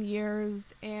 9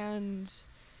 years, and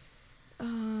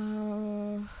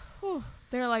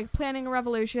they're like planning a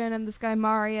revolution, and this guy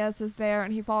Marius is there,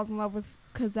 and he falls in love with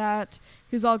Cosette,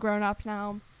 who's all grown up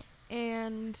now.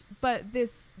 But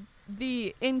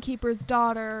the innkeeper's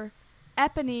daughter,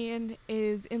 Eponine,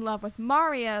 is in love with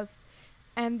Marius,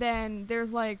 and then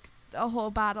there's like a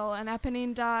whole battle, and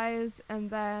Eponine dies, and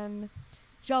then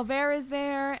Javert is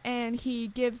there, and he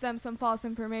gives them some false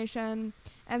information,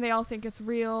 and they all think it's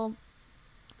real.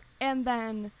 And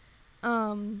then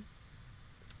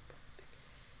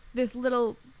this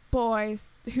little boy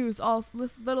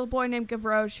named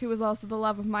Gavroche, who is also the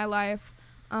love of my life,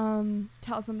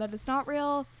 tells them that it's not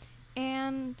real.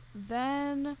 And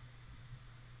then,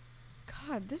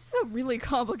 God, this is a really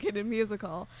complicated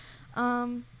musical.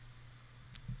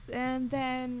 And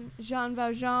then Jean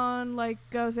Valjean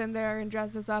goes in there and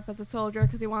dresses up as a soldier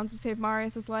because he wants to save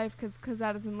Marius' life because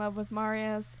Cosette is in love with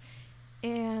Marius.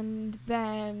 And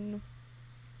then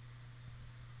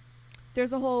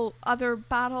there's a whole other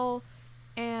battle,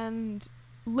 and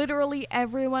literally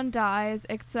everyone dies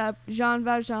except Jean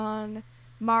Valjean,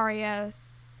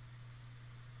 Marius,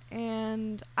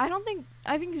 and I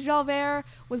think Javert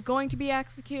was going to be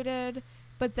executed,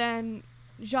 but then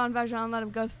Jean Valjean let him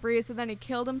go free, so then he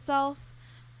killed himself.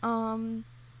 And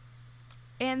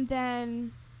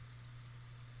then,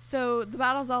 so the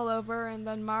battle's all over, and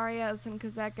then Marius and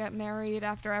Cosette get married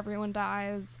after everyone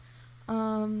dies.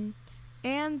 And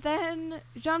then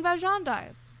Jean Valjean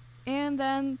dies. And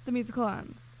then the musical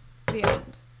ends. The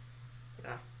end.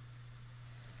 Yeah.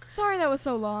 Sorry that was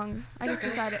so long. I just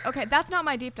decided. Okay, that's not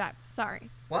my deep dive. Sorry.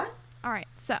 What? All right,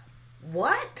 so.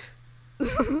 What?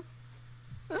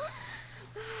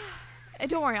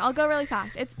 Don't worry, I'll go really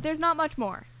fast. There's not much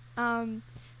more.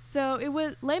 So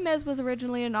Les Mis was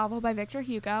originally a novel by Victor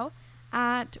Hugo.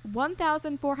 At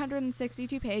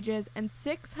 1,462 pages and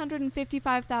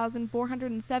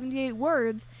 655,478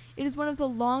 words, it is one of the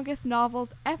longest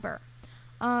novels ever.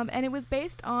 And it was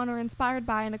based on or inspired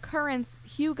by an occurrence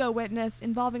Hugo witnessed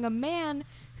involving a man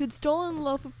who'd stolen a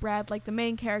loaf of bread, like the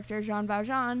main character, Jean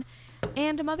Valjean,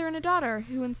 and a mother and a daughter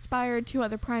who inspired two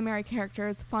other primary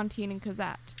characters, Fantine and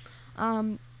Cosette.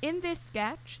 In this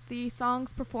sketch, the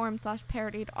songs performed /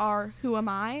 parodied are Who Am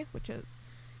I, which is,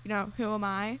 Who Am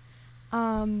I?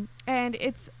 And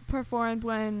it's performed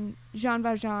when Jean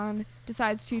Valjean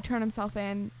decides to turn himself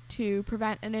in to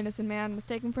prevent an innocent man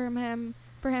mistaken for him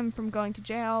from going to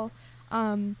jail.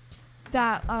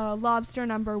 That lobster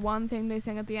number 1 thing they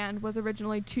sang at the end was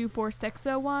originally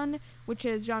 24601, which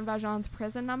is Jean Valjean's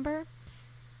prison number.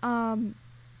 And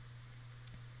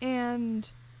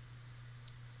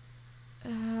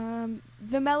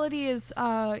the melody is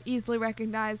easily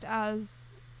recognized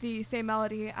as the same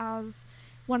melody as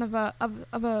one of a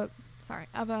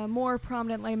more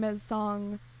prominent Les Mis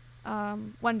song,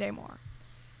 One Day More.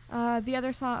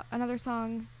 Another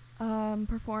song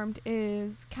performed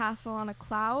is Castle on a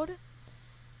Cloud,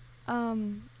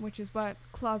 which is what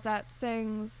Clausette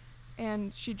sings,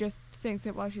 and she just sings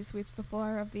it while she sweeps the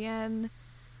floor of the inn.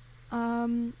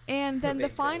 And then the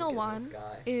final one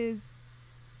is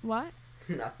what?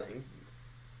 Nothing.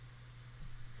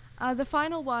 The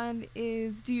final one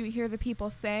is Do You Hear the People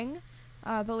Sing?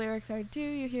 The lyrics are, do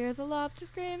you hear the lobster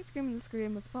scream? Scream and the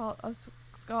scream was fall of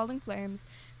scalding flames.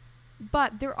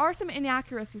 But there are some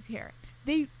inaccuracies here.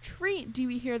 They treat Do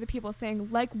You Hear the People Sing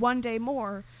like One Day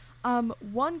More.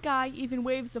 One guy even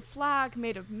waves a flag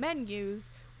made of menus,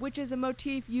 which is a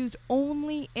motif used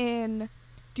only in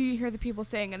Do You Hear the People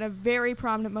Sing, and a very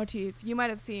prominent motif. You might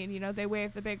have seen, they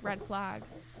wave the big red flag.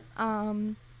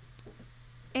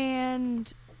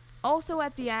 And also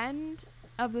at the end,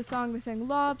 of the song, they sang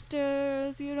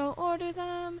lobsters, you don't order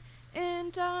them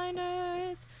in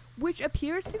diners, which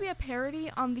appears to be a parody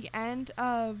on the end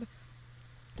of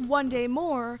One Day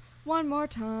More, one more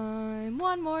time,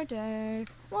 one more day,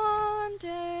 one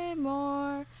day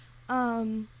more,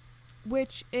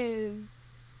 which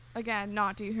is, again,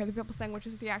 not Do You Hear the People Sing, which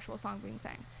is the actual song being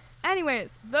sang.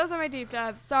 Anyways, those are my deep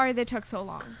dives. Sorry they took so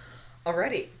long.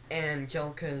 Alrighty,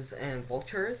 Angelicas and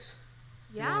Vultures.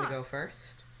 Yeah. You want to go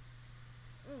first?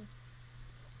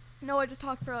 No, I just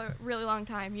talked for a really long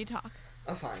time. You talk.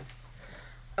 Oh, fine.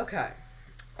 Okay.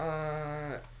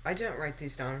 I didn't write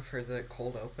these down for the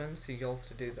cold open, so you'll have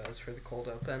to do those for the cold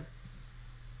open.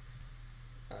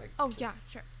 Yeah,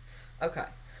 sure. Okay.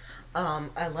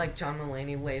 I like John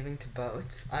Mulaney waving to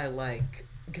boats. I like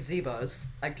gazebos.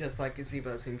 I just like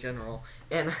gazebos in general,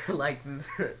 and I like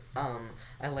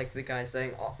the guy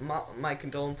saying, my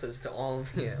condolences to all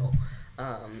of you.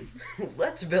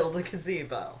 Let's build a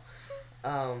gazebo.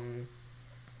 I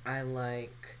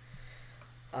like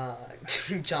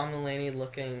John Mulaney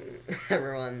looking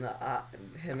everyone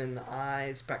him in the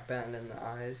eyes, Beck Bennett in the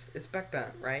eyes. It's Beck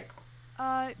Bennett, right?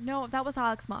 No, that was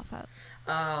Alex Moffat.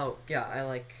 Oh, yeah, I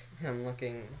like him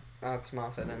looking Alex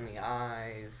Moffat in the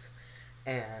eyes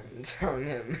and telling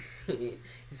him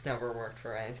he's never worked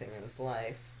for anything in his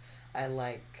life. I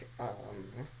like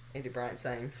A.D. Bryant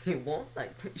saying she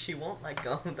won't let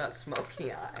go of that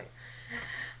smoky eye.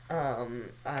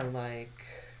 I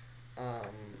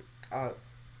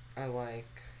like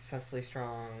Cecily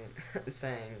Strong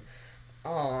saying,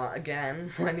 "Aw,"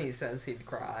 again when he says he'd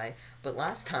cry, but the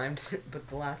last time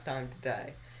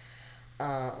today.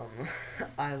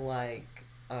 I like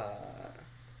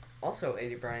also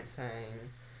A.D. Bryant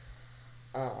saying,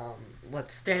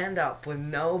 "Let's stand up with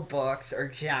no books or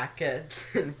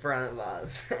jackets in front of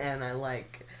us," and I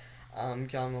like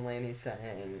John Mulaney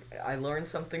saying, "I learned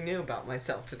something new about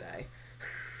myself today."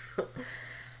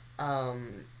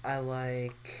 I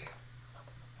like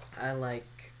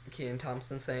Keaton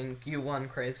Thompson saying, "You won,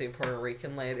 crazy Puerto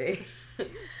Rican lady."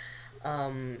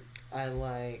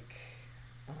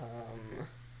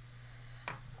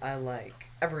 I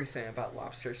like everything about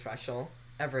Lobster Special.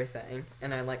 Everything.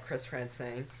 And I like Chris Pratt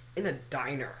saying, "In a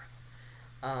diner."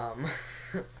 I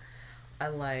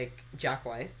like Jack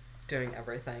White doing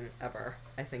everything ever.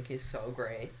 I think he's so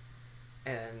great.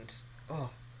 And,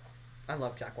 I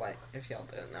love Jack White, if y'all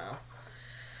didn't know.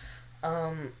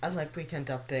 I like Weekend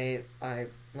Update. I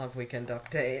love Weekend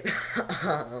Update.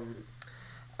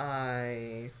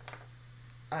 I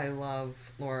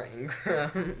love Laura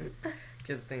Ingraham.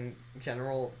 Just in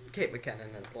general, Kate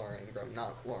McKinnon is Laura Ingraham,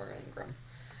 not Laura Ingraham.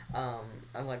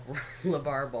 I like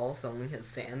LeVar Ball selling his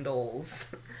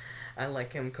sandals. I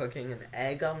like him cooking an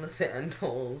egg on the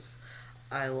sandals.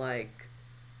 I like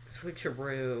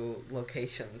switcheroo,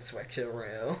 location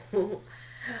switcheroo.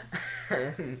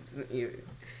 And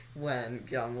when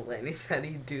John Mulaney said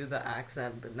he'd do the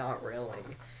accent, but not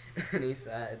really. And he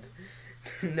said,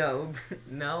 no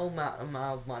amount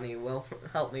of money will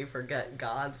help me forget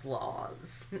God's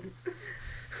laws.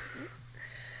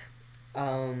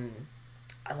 I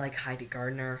like Heidi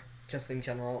Gardner, just in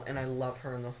general, and I love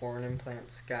her in the horn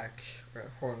implant sketch.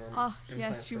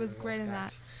 Yes, she was great in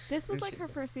that. This was like her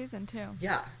first season, too.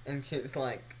 Yeah, and she's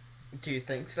like, "Do you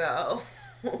think so?"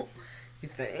 You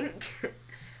think?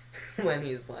 When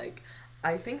he's like,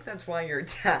 "I think that's why your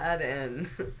dad and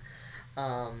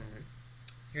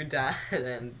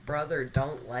brother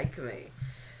don't like me."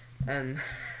 And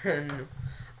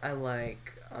I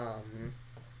like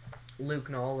Luke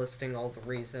Knoll listing all the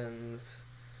reasons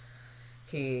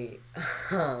he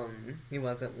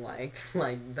wasn't liked,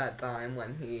 like that time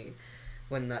when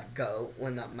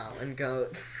that mountain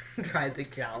goat tried to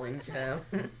challenge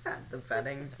him at the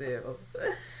petting zoo.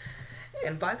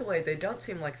 And by the way, they don't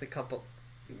seem like the type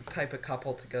of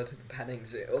couple to go to the petting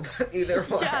zoo, but either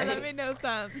way. Yeah, that made no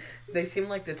sense. They seem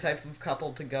like the type of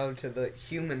couple to go to the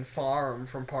human farm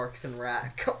from Parks and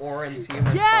Rec. Oren's human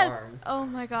farm. Yes! Oh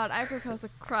my god, I propose a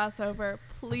crossover.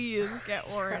 Please get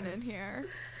Oren in here.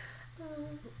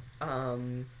 I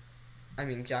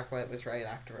mean, Jack White was right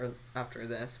after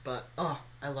this, but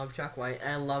I love Jack White,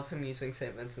 and I love him using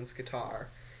St. Vincent's guitar,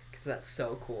 because that's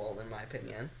so cool, in my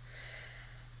opinion.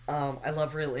 I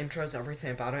love Real Intros, everything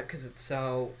about it, because it's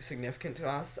so significant to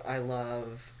us. I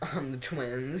love the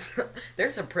twins.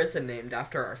 There's a prison named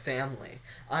after our family.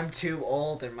 I'm too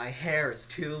old and my hair is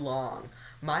too long.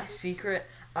 My secret,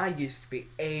 I used to be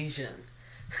Asian.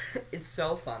 It's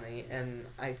so funny, and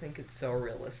I think it's so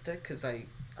realistic, because I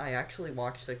actually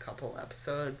watched a couple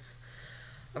episodes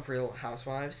of Real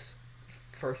Housewives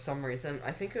for some reason.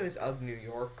 I think it was of New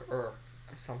York or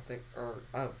something, or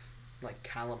of like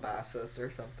Calabasas or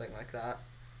something like that.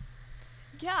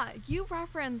 Yeah, you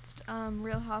referenced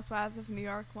Real Housewives of New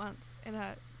York once in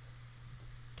a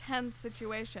tense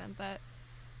situation that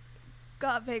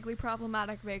got vaguely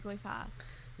problematic vaguely fast.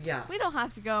 Yeah. We don't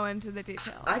have to go into the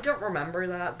details. I don't remember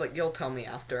that, but you'll tell me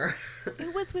after.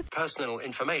 It was with personal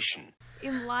information.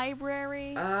 In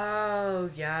library.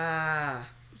 Oh, yeah.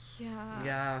 Yeah.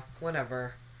 Yeah,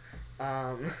 whatever.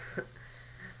 Yeah,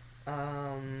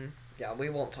 we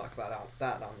won't talk about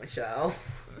that on the show.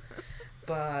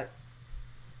 But,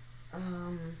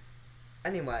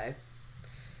 anyway.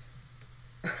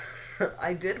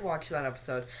 I did watch that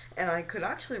episode, and I could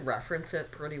actually reference it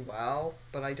pretty well,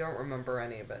 but I don't remember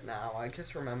any of it now. I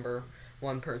just remember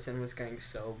one person was getting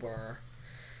sober,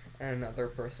 and another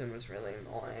person was really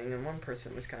annoying, and one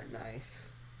person was kind of nice.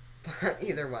 But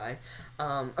either way,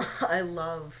 I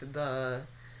love the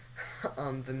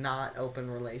not open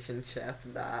relationship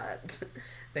that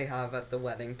they have at the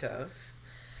wedding toast.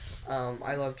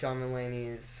 I love John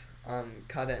Mulaney's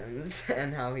cut-ins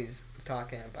and how he's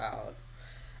talking about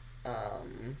how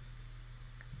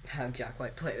Jack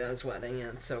White played at his wedding,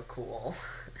 and it's so cool.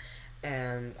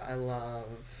 And I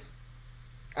love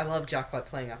Jack White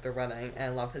playing at their wedding, and I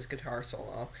love his guitar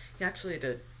solo. He actually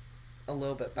did a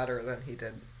little bit better than he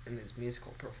did in his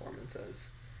musical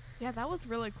performances. Yeah, that was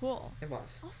really cool. It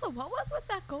was. Also, what was with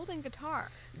that golden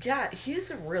guitar? Yeah,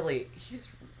 he's really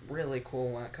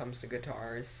cool when it comes to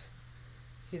guitars.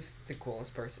 He's the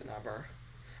coolest person ever.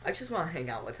 I just want to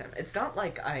hang out with him. It's not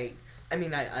like I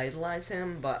idolize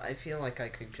him, but I feel like I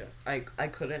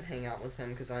couldn't hang out with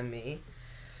him because I'm me.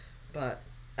 But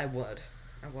I would.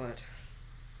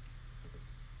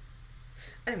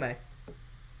 Anyway,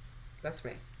 that's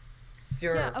me.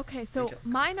 Yeah, okay, so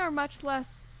mine are much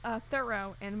less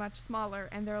thorough and much smaller,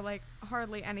 and they're like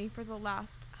hardly any for the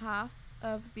last half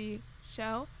of the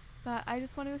show. But I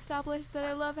just want to establish that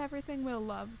I love everything Will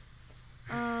loves.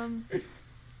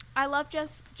 I love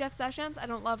Jeff Sessions. I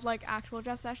don't love like actual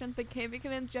Jeff Sessions, but Kate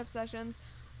McKinnon's Jeff Sessions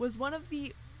was one of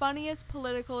the funniest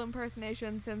political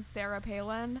impersonations since Sarah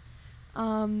Palin.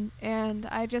 And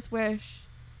I just wish,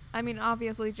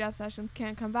 obviously Jeff Sessions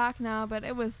can't come back now, but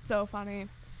it was so funny.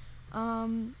 I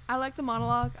like the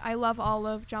monologue. I love all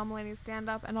of John Mulaney's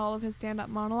stand-up and all of his stand-up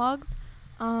monologues.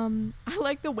 I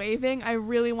like the waving. I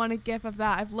really want a gif of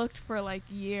that. I've looked for like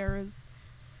years.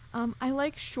 I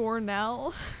like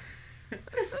Shornell.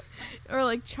 Or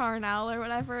like Charnel or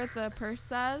whatever the purse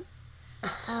says.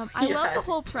 I love the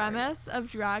whole premise of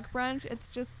Drag Brunch. It's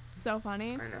just so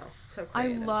funny. I know. So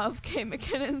creative. I love Kate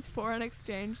McKinnon's foreign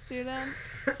exchange student.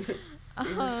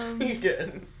 He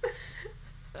did.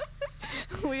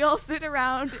 We all sit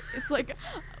around. It's like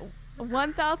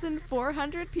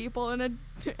 1,400 people in a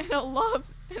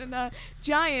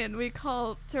giant we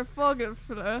call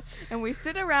Terfogelfleur, and we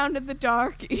sit around in the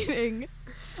dark eating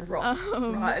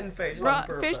rotten fish on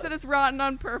purpose. Fish that is rotten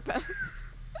on purpose.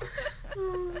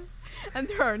 And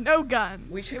there are no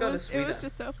guns. We should go to Sweden. It was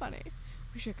just so funny.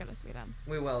 We should go to Sweden.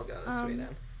 We will go to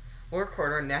Sweden. We'll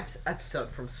record our next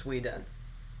episode from Sweden.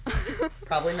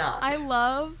 Probably not. I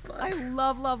love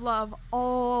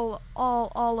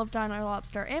all of Diner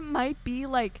Lobster. It might be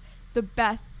like the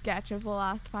best sketch of the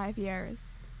last 5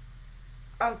 years.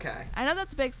 Okay. I know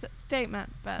that's a big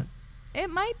statement, but it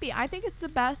might be. I think it's the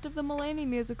best of the Mulaney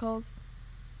musicals.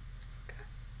 Okay.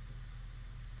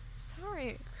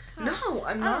 Sorry. No,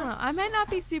 I'm not. I don't know. I might not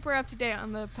be super up to date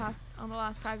on the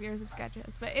last 5 years of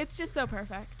sketches, but it's just so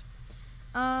perfect.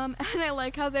 And I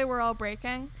like how they were all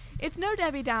breaking. It's no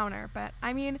Debbie Downer, but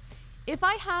if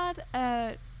I had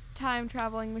a time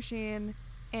traveling machine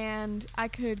and I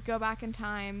could go back in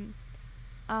time,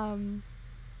 and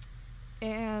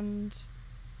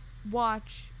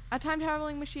watch a time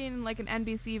traveling machine like an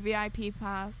NBC VIP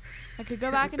pass, I could go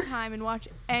back in time and watch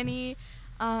any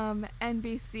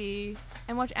NBC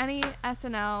and watch any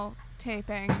SNL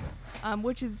taping,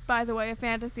 which is, by the way, a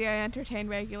fantasy I entertain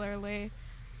regularly.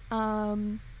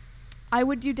 I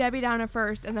would do Debbie Downer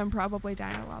first and then probably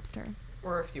Diner Lobster.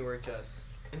 Or if you were just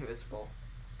invisible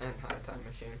and had a time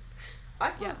machine.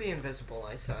 I'd want to be invisible,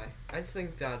 I say. I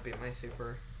think that'd be my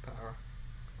superpower.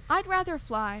 I'd rather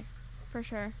fly, for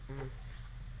sure. Mm.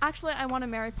 Actually, I want a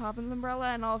Mary Poppins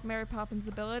umbrella and all of Mary Poppins'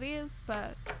 abilities,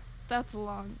 but that's a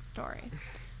long story.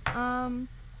 I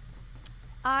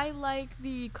like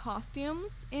the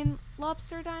costumes in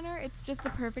Lobster Diner. It's just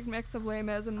the perfect mix of Les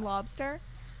Mis and lobster.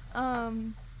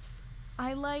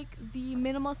 I like the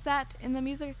minimal set in the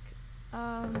music,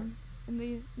 in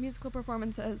the musical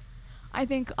performances. I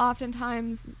think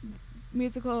oftentimes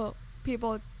musical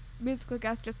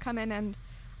guests just come in and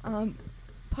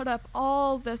put up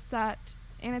all the set,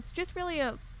 and it's just really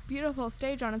a beautiful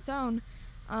stage on its own.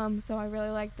 So I really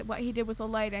liked what he did with the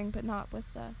lighting, but not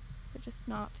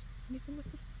anything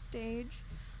with the stage.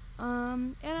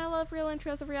 And I love real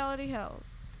intros of Reality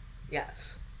Hills.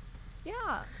 Yes.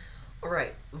 Yeah. All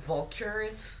right,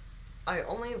 Vultures. I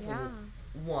only have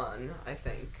one, I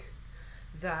think,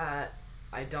 that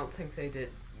I don't think they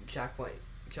did Jack White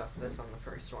justice on the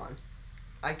first one.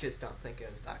 I just don't think it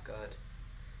was that good.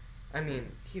 I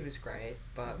mean, he was great,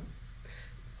 but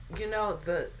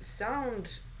the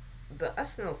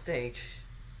SNL stage,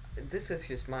 this is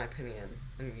just my opinion,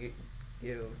 and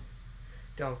you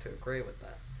don't have to agree with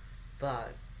that,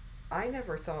 but I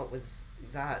never thought it was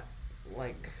that,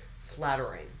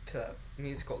 flattering to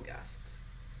musical guests.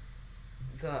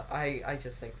 I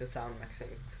just think the sound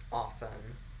mixing's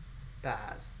often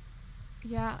bad.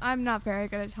 Yeah, I'm not very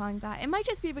good at telling that. It might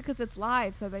just be because it's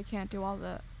live, so they can't do all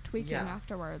the tweaking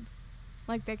afterwards,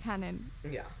 like they can in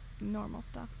normal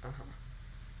stuff.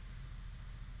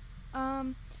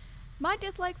 My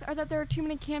dislikes are that there are too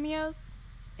many cameos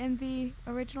in the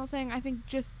original thing. I think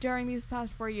just during these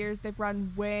past 4 years, they've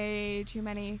run way too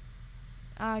many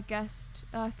guest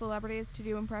celebrities to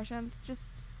do impressions.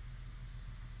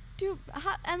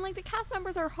 And the cast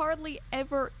members are hardly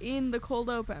ever in the cold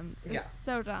opens. It's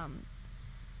so dumb.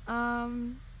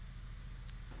 And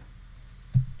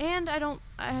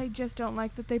I just don't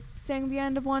like that they sang the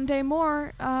end of One Day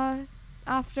More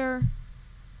after.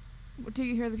 Do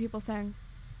you hear the people saying?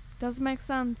 Doesn't make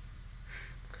sense.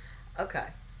 Okay.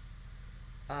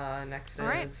 Next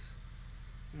is.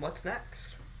 What's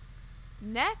next?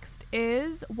 Next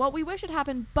is What We Wish Had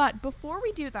Happened, but before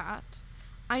we do that,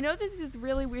 I know this is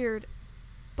really weird,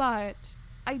 but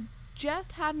I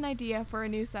just had an idea for a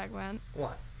new segment.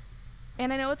 What?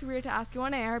 And I know it's weird to ask you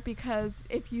on air, because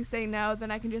if you say no, then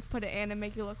I can just put it in and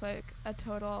make you look like a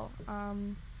total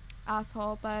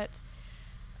asshole, but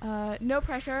no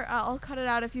pressure. I'll cut it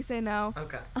out if you say no.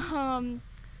 Okay.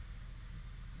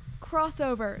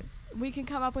 Crossovers. We can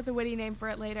come up with a witty name for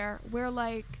it later. We're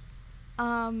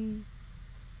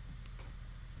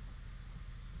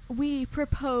we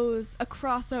propose a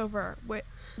crossover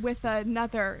with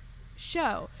another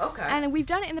show. Okay. And we've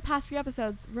done it in the past few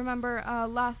episodes. Remember,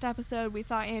 last episode we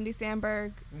thought Andy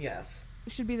Samberg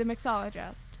should be the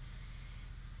mixologist.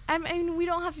 I mean, we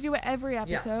don't have to do it every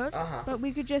episode, but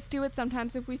we could just do it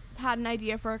sometimes if we had an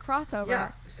idea for a crossover.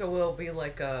 Yeah, so it'll be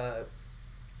like a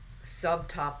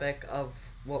subtopic of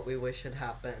What We Wish Had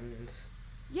Happened.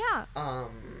 Yeah.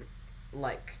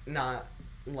 Not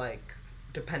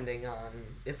depending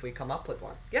on if we come up with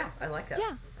one. Yeah, I like it.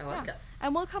 Yeah. I like it.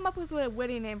 And we'll come up with a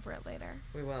witty name for it later.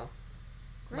 We will.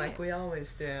 Great. Like we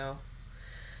always do.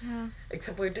 Yeah.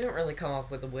 Except we didn't really come up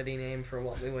with a witty name for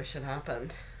What We Wish Had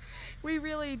Happened. We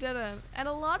really didn't. And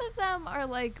a lot of them are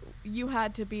you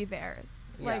had to be theirs.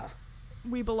 Yeah.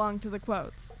 We belong to the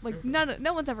quotes.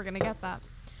 No one's ever going to get that.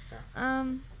 Yeah.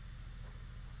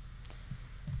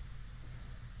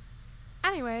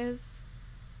 Anyways.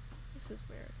 This is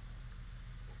weird.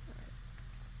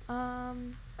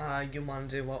 You want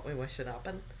to do What We Wish Had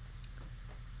Happened?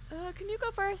 Can you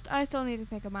go first? I still need to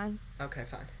think of mine. Okay,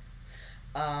 fine.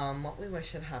 What We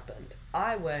Wish Had Happened.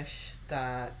 I wish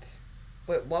that...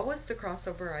 Wait, what was the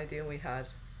crossover idea we had?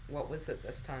 What was it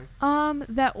this time?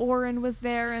 That Oren was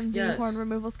there in the horn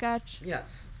removal sketch.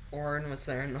 Yes, Oren was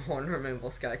there in the horn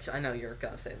removal sketch. I know you were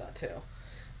gonna say that too.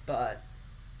 But,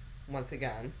 once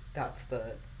again, that's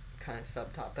the kind of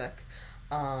subtopic.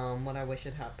 What I wish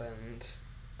had happened...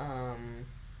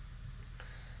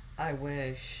 I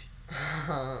wish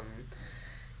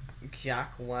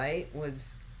Jack White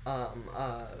was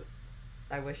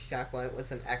I wish Jack White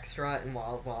was an extra in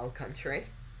Wild Wild Country.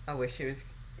 I wish he was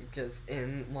just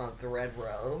in one of the red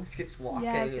robes, just walking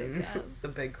in the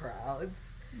big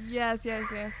crowds. Yes.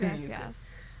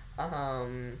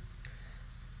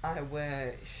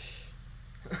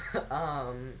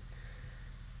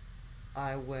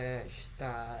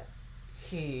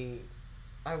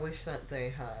 I wish that they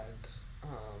had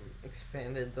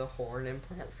expanded the horn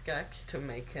implant sketch to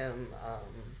make him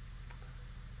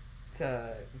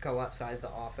to go outside the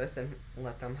office and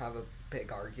let them have a big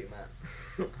argument,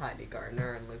 Heidi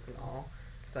Gardner and Luke and all,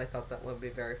 because I thought that would be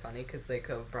very funny, because they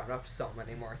could have brought up so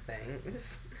many more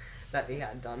things that he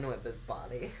had done with his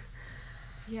body.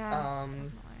 Yeah,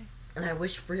 definitely. And I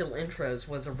wish Real Intros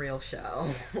was a real show,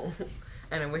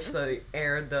 and I wish they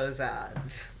aired those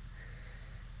ads.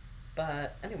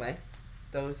 But anyway,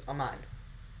 those are mine.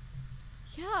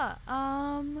 Yeah,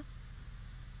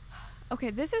 okay,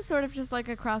 this is sort of just like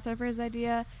a crossovers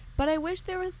idea, but I wish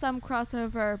there was some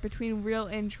crossover between Real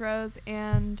Intros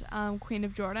and Queen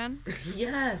of Jordan.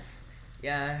 Yes.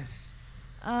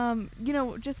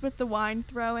 Just with the wine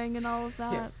throwing and all of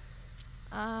Yeah.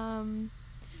 that.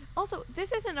 Also,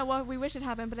 this isn't a what we wish it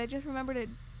happened, but I just remembered it.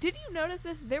 Did you notice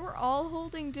this? They were all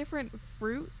holding different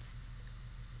fruits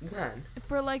When?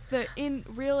 for like the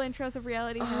real intros of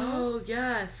Reality House. Oh,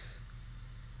 yes.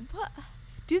 What?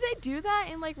 Do they do that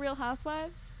in like Real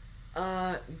Housewives?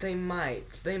 They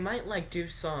might. They might like do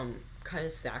some kind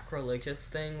of sacrilegious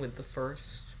thing with the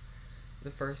first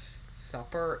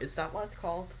supper. Is that what it's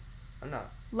called? Or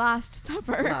not? Last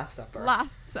Supper. Last Supper.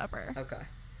 Last Supper. Okay.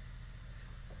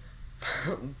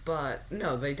 But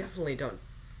no, they definitely don't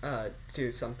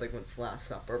do something with Last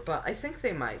Supper. But I think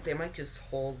they might. They might just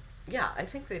hold. Yeah, I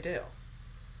think they do.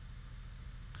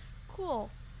 Cool.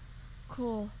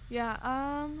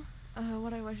 Yeah.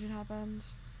 What I wish had happened.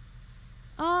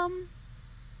 I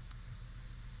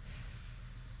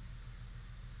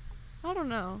don't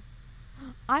know.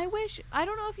 I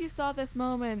don't know if you saw this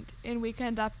moment in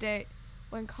Weekend Update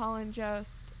when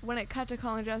when it cut to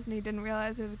Colin Jost and he didn't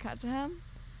realize it had cut to him.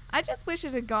 I just wish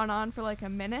it had gone on for like a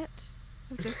minute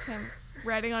of just him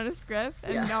writing on a script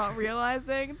and not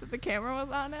realizing that the camera was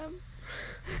on him.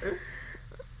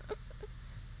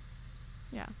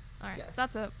 Yeah. All right. Yes.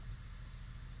 That's it.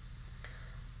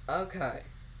 Okay.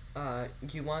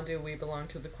 You want to do We Belong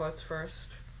to the Quotes first?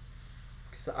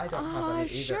 Because I don't have any either.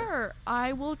 Sure.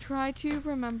 I will try to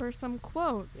remember some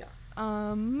quotes. Yeah.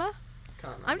 I'm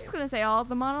just going to say all of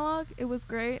the monologue. It was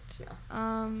great.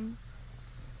 Yeah.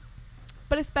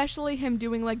 But especially him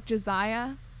doing like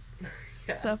Josiah.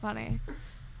 Yes. So funny.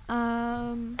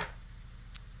 God,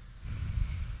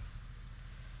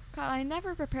 I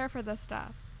never prepare for this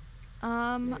stuff.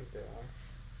 Can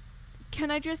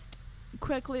I just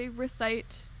quickly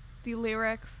recite the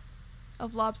lyrics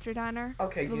of Lobster Diner?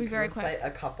 Okay, It'll you be can very recite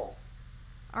quick. a couple.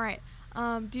 All right.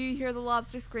 Do you hear the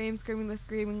lobster screaming the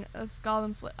screaming of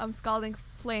scalding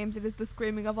flames? It is the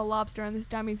screaming of a lobster, and this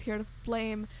dummy's here to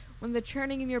blame. When the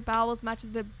churning in your bowels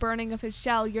matches the burning of his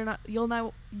shell, you'll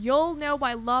know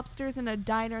why lobsters in a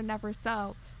diner never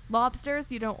sell.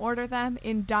 Lobsters, you don't order them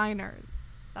in diners.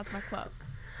 That's my quote.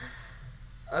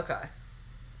 Okay.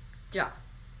 Yeah.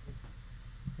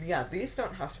 Yeah, these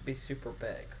don't have to be super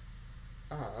big.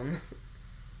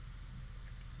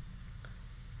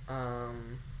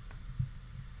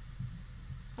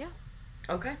 Yeah.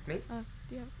 Okay, me?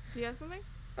 Do you have something?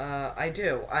 I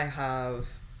do. I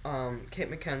have, Kate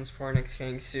McKenn's foreign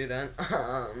exchange student.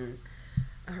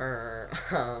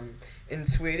 In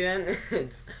Sweden,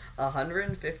 it's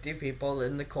 150 people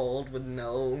in the cold with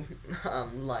no,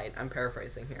 light. I'm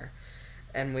paraphrasing here.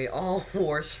 And we all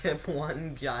worship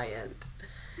one giant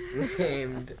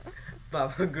named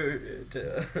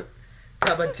Babagutu.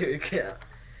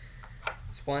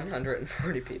 It's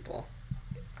 140 people.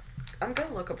 I'm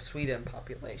gonna look up Sweden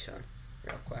population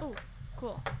real quick. Oh,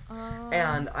 cool.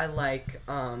 And I like,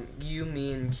 You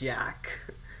Mean Jack.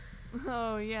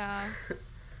 Oh, yeah.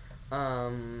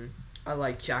 I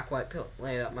like Jack White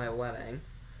played at my wedding.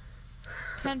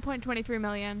 10.23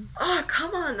 million. Oh,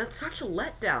 come on, that's such a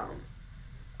letdown.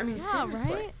 I mean, Yeah,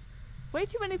 seriously. right? Way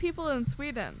too many people in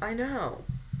Sweden. I know.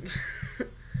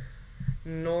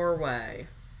 Norway.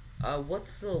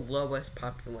 What's the lowest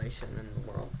population in the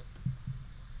world?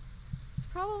 It's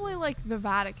probably like the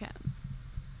Vatican.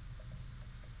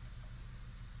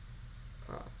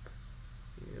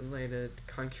 Populated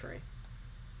country.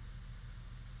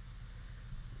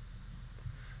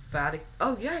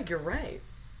 Oh, yeah, you're right.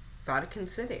 Vatican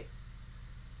City.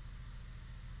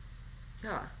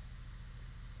 Yeah.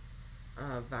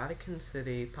 Vatican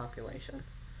City population.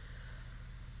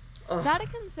 Ugh.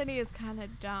 Vatican City is kind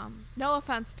of dumb. No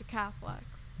offense to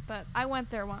Catholics, but I went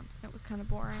there once and it was kind of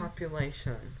boring.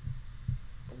 Population.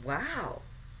 Wow.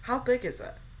 How big is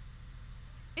it?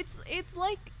 It's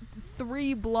like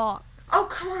 3 blocks. Oh,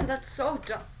 come on, that's so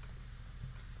dumb.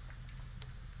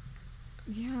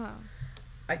 Yeah.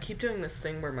 I keep doing this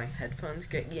thing where my headphones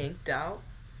get yanked out.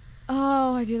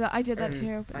 Oh, I do that. I did that And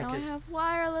too. But I now just- I have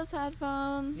wireless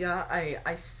headphones. Yeah, I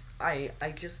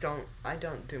just don't, I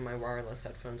don't do my wireless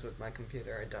headphones with my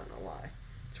computer. I don't know why.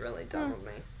 It's really dumb of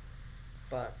me.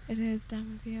 But It is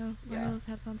dumb of you. Yeah. Wireless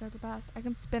headphones are the best. I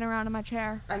can spin around in my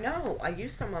chair. I know, I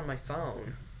use them on my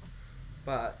phone.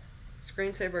 But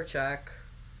screensaver check.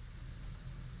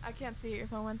 I can't see your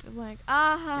phone went to blank.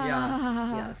 Ah.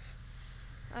 Yeah. Yes.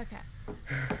 Okay.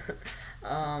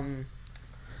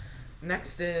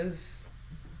 Next is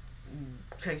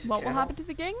What will happen to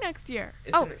the gang next year?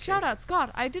 Isn't it Shout outs.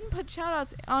 God, I didn't put shout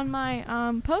outs on my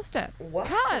post-it. Wow.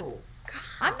 God.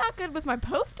 I'm not good with my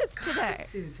post-its God, today.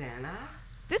 Susanna.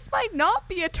 This might not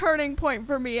be a turning point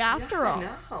for me after all. I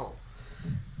know.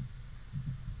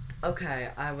 Okay,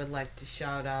 I would like to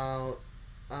shout out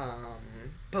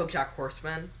BoJack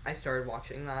Horseman. I started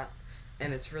watching that,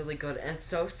 and it's really good. And it's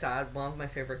so sad. One of my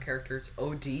favorite characters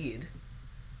OD'd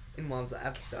in one of the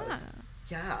episodes.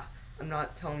 Yeah. I'm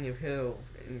not telling you who,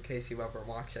 in case you ever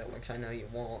watch it, which I know you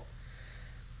won't.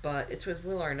 But it's with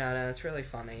Will Arnett, and it's really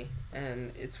funny.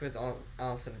 And it's with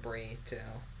Alison Brie, too.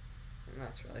 And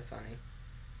that's really funny.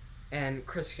 And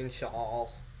Kristen Shaw.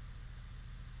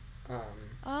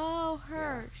 Oh,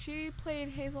 her. Yeah. She played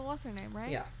Hazel, what's her name,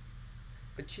 right? Yeah.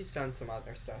 But she's done some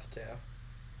other stuff, too.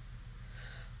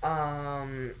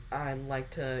 I'd like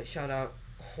to shout out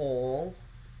Hole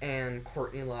and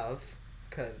Courtney Love,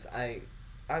 because I've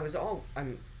always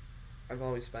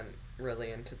been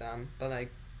really into them, but I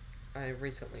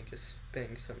recently just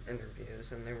binged some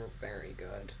interviews, and they were very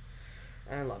good.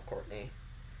 And I love Courtney.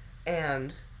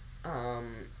 And,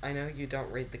 I know you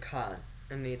don't read The Cut,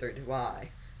 and neither do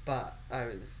I, but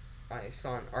I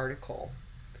saw an article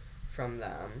from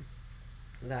them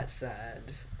that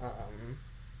said,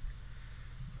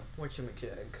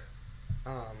 whatchamajig,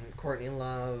 Courtney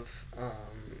Love,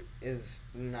 is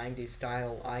 90s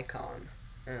style icon,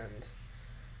 and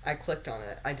I clicked on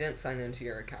it. I didn't sign into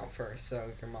your account first,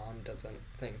 so your mom doesn't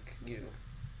think you,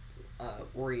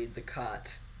 read The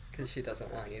Cut, because she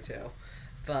doesn't want you to,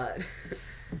 but,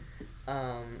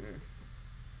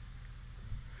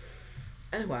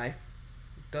 anyway,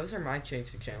 those are my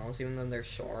changing channels, even though they're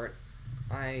short.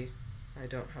 I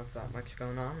don't have that much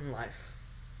going on in life.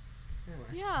 Anyway.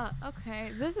 Yeah,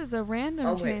 okay. This is a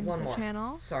random change one the more.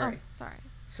 channel. Sorry. Oh, sorry.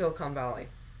 Silicon Valley.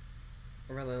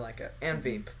 I really like it. And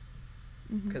Veep.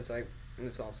 Mm-hmm. Because I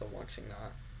was also watching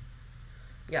that.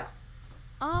 Yeah.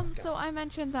 So I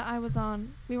mentioned that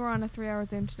we were on a 3-hour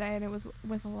Zoom today, and it was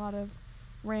with a lot of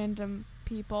random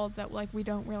people that, like, we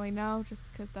don't really know,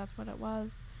 just because that's what it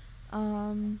was.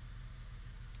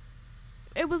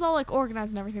 It was all, like,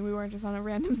 organized and everything. We weren't just on a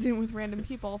random Zoom with random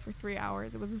people for 3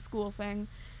 hours. It was a school thing.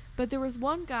 But there was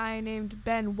one guy named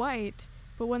Ben White,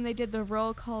 but when they did the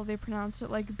roll call, they pronounced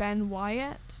it like Ben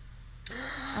Wyatt.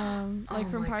 Like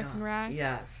from Parks and Rec.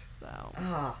 Yes. So.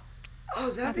 Oh,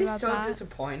 that'd be so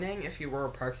disappointing if you were a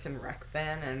Parks and Rec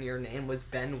fan and your name was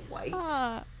Ben White.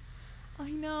 I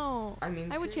know. I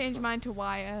mean, I would change mine to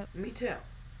Wyatt. Me too.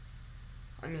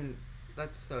 I mean,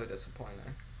 that's so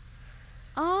disappointing.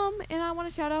 And I want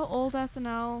to shout out old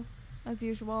SNL, as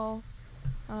usual.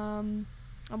 I'm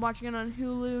watching it on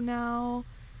Hulu now.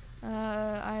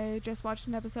 I just watched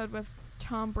an episode with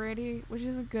Tom Brady, which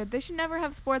isn't good. They should never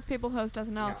have sports people host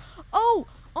SNL. Yeah. Oh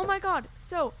my God.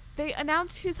 So they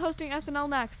announced who's hosting SNL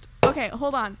next. Okay,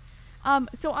 hold on.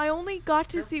 So I only got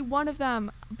to see one of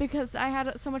them because I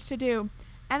had so much to do.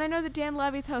 And I know that Dan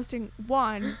Levy's hosting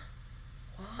one.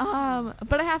 Wow.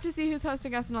 But I have to see who's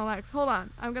hosting SNL next. Hold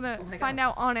on. I'm going to find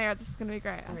out on air. This is going to be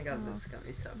great. Oh my God, this is going to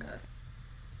be so good.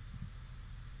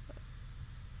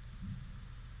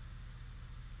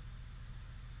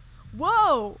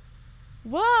 Whoa!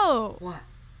 What?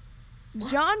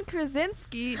 John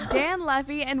Krasinski, Dan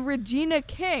Levy, and Regina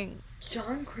King.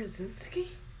 John Krasinski?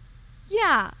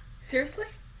 Yeah. Seriously?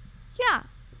 Yeah.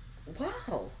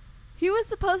 Wow. He was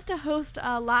supposed to host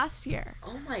last year.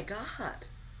 Oh my God.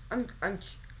 I'm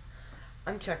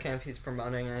checking if he's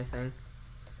promoting anything.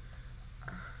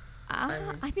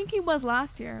 I think he was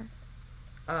last year.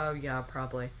 Oh yeah,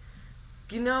 probably.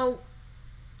 You know,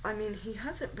 I mean, he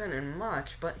hasn't been in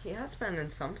much, but he has been in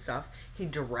some stuff. He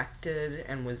directed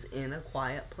and was in A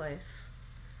Quiet Place,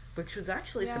 which was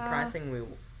actually surprisingly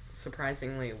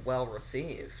well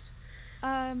received.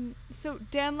 So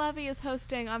Dan Levy is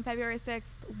hosting on February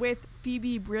 6th with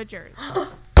Phoebe Bridgers.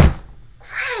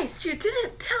 Christ, you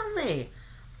didn't tell me!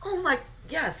 Oh my,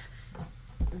 yes.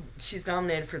 She's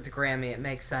nominated for the Grammy, it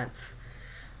makes sense.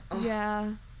 Oh.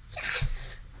 Yeah.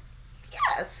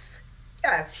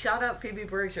 Yes, shout out Phoebe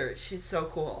Bridgers. She's so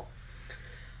cool.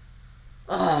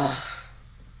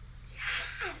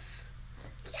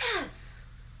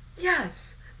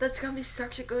 Yes. That's gonna be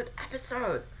such a good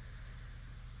episode.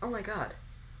 Oh my God.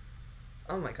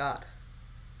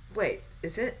 Wait,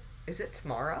 is it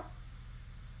tomorrow?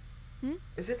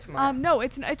 Is it tomorrow? No,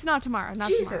 it's not tomorrow.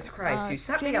 Jesus Christ, you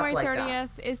set me up like that. January 30th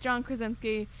is John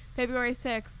Krasinski. February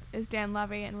 6th is Dan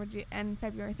Levy, and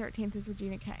February 13th is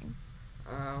Regina King.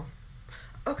 Oh.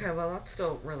 Okay, well, that's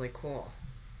still really cool.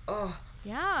 Oh.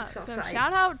 Yeah, so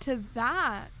shout out to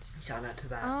that.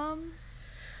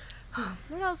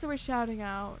 What else are we shouting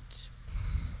out?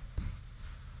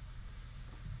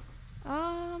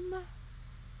 I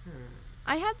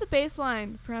had the bass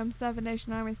line from Seven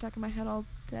Nation Army stuck in my head all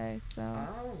day, so.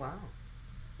 Oh, wow.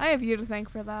 I have you to thank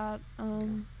for that. I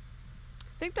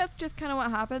think that's just kind of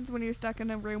what happens when you're stuck in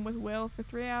a room with Will for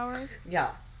 3 hours.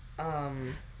 Yeah.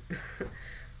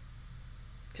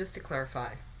 just to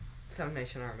clarify, Seven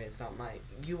Nation Army is not my...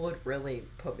 You would really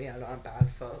put me out on a bad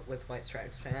foot with White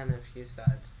Stripes fan if you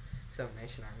said Seven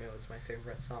Nation Army was my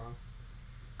favorite song.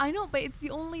 I know, but it's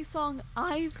the only song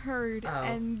I've heard,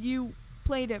 and you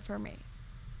played it for me.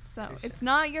 So, it's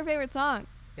not your favorite song.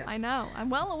 Yes. I know. I'm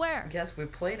well aware. Yes, we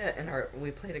played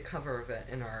a cover of it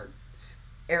in our,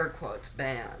 air quotes,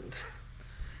 band.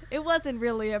 It wasn't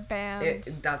really a band.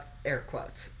 That's air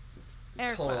quotes.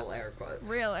 Air Total quotes. air quotes.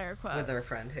 Real air quotes. With our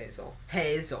friend Hazel.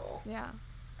 Hazel. Yeah.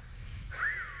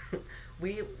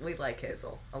 we like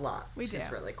Hazel a lot. She's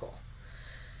really cool.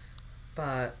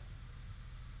 But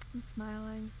I'm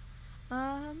smiling.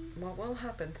 What will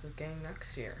happen to the gang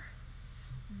next year?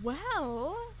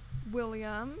 Well,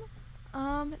 William,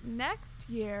 next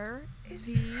year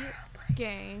the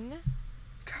gang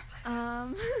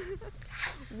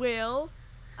yes. will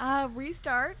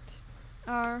restart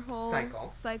our whole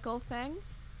cycle thing,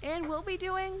 and we'll be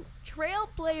doing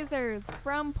Trailblazers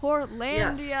from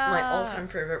Portlandia. Yes, my all-time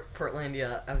favorite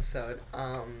Portlandia episode.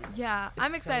 Yeah,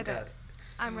 I'm excited.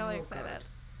 So I'm really excited.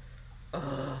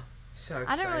 Ugh, so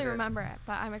excited. I don't really remember it,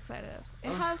 but I'm excited.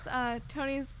 It has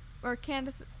Tony's or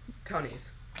Candace.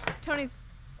 Tony's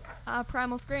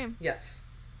Primal Scream. Yes.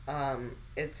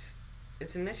 It's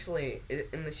initially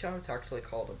in the show. It's actually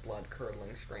called a blood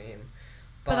curdling scream.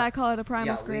 But I call it a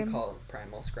Primal Scream. Yeah, we call it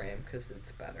Primal Scream because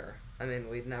it's better. I mean,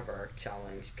 we'd never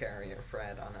challenge Carrie or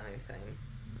Fred on anything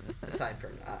aside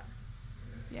from that.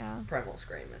 Yeah. Primal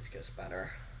Scream is just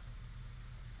better.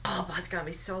 Oh, but it's gonna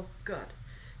be so good.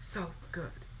 So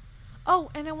good.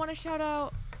 Oh, and I want to shout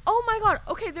out... Oh my god,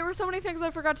 okay, there were so many things I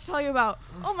forgot to tell you about.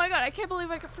 Oh my god, I can't believe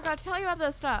I forgot to tell you about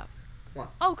this stuff. What?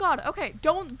 Oh god, okay,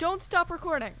 don't stop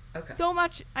recording. Okay. So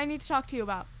much I need to talk to you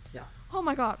about. Yeah. Oh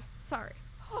my god, sorry.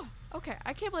 Okay,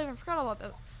 I can't believe I forgot about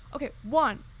this. Okay,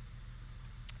 1.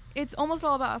 It's almost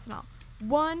all about SNL.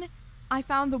 1, I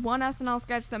found the one SNL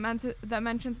sketch that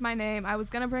mentions my name. I was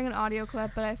going to bring an audio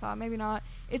clip, but I thought maybe not.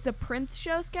 It's a Prince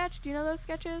show sketch. Do you know those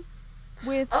sketches?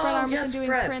 With Fred Armisen doing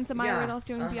Fred. Prince and Maya Rudolph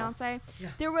doing Beyonce. Yeah.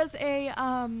 There was a,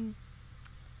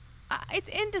 it's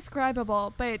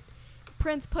indescribable, but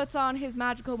Prince puts on his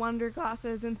magical wonder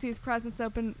glasses and sees presents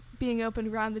being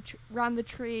opened around the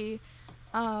tree.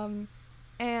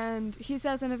 And he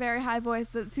says in a very high voice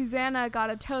that Susanna got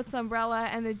a totes umbrella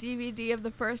and a DVD of the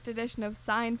first edition of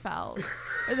Seinfeld,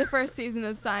 or the first season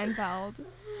of Seinfeld.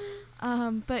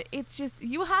 But it's just,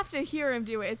 you have to hear him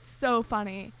do it. It's so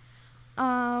funny.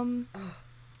 And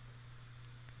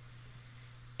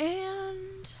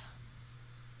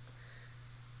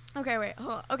okay, wait,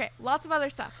 hold on. Okay, lots of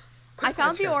other stuff. I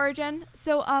found the origin.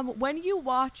 So, when you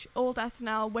watch old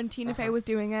SNL when Tina Fey was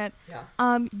doing it,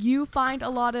 you find a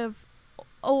lot of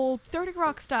old 30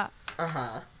 Rock stuff.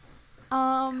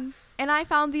 Yes. And I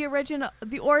found the origin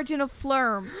of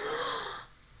Flurm.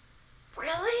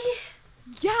 Really?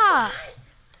 Yeah. What?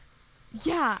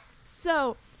 Yeah.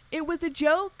 So, it was a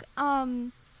joke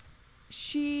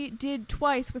she did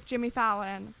twice with Jimmy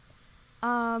Fallon.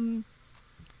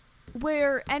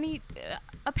 Where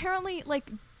apparently,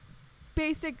 like,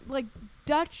 basic, like,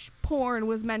 Dutch porn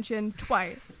was mentioned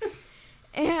twice.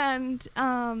 And,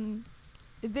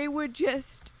 they would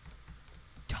just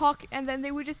talk, and then they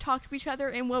would just talk to each other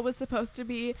in what was supposed to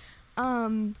be,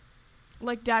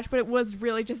 like, Dutch, but it was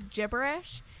really just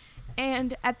gibberish.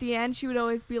 And at the end, she would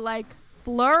always be like,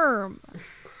 Flurm.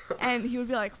 And he would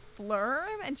be like,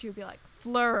 Flurm? And she would be like,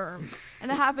 Flurm.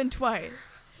 And it happened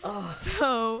twice. Oh.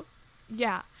 So,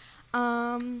 yeah.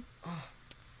 The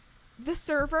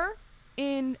server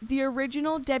in the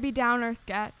original Debbie Downer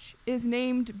sketch is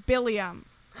named Billiam.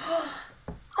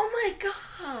 Oh my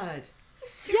god!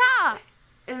 Seriously? Yeah!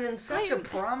 And in such a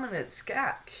prominent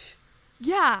sketch.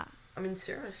 Yeah. I mean,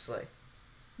 seriously.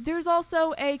 There's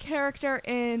also a character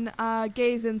in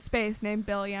Gaze in Space named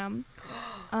Billiam.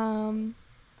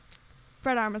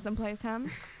 Fred Armisen plays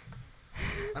him.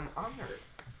 I'm honored.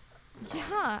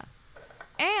 Yeah.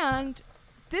 And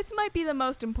this might be the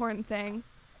most important thing.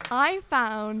 I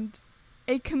found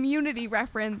a Community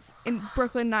reference in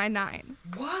Brooklyn Nine-Nine.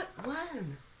 What?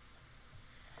 When?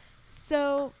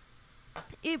 So,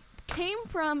 it came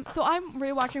from... So, I'm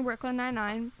rewatching Brooklyn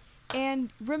Nine-Nine.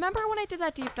 And remember when I did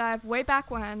that deep dive way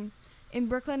back when in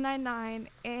Brooklyn Nine-Nine,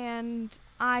 and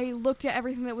I looked at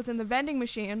everything that was in the vending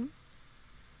machine?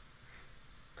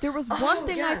 There was one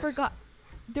thing I forgot.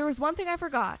 There was one thing I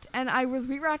forgot, and I was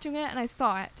rewatching it, and I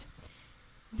saw it.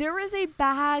 There is a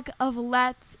bag of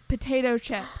Let's potato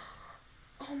chips.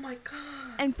 Oh my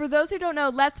god. And for those who don't know,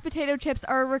 Let's potato chips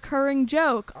are a recurring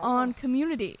joke on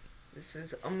Community. This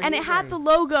is amazing. And it had the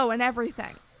logo and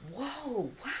everything.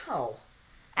 Whoa, wow.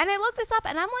 And I looked this up,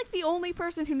 and I'm like the only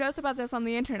person who knows about this on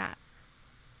the internet.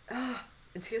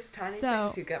 It's just tiny So,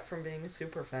 things you get from being a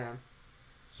super fan.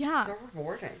 yeah. So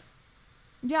rewarding.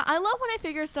 Yeah, I love when I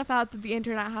figure stuff out that the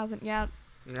internet hasn't yet.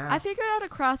 Yeah. I figured out a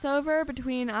crossover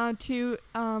between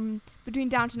between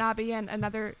Downton Abbey and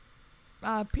another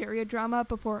period drama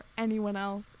before anyone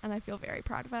else, and I feel very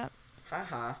proud of it.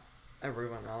 Haha.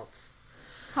 Everyone else.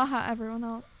 Haha, everyone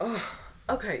else. Oh,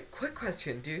 okay, quick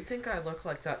question. Do you think I look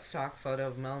like that stock photo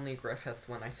of Melanie Griffith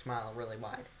when I smile really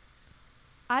wide?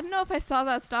 I don't know if I saw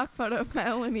that stock photo of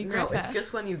Melanie Griffith. No, it's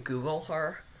just when you Google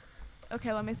her.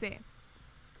 Okay, let me see.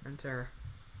 Enter.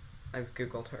 I've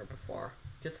Googled her before.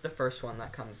 Just the first one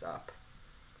that comes up.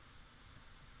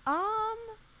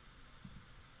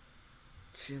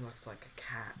 She looks like a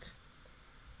cat.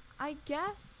 I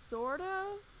guess sort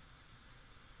of.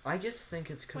 I just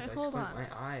think it's because I hold squint on. my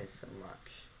eyes so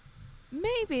much.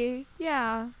 Maybe,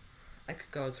 yeah. I could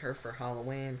go as her for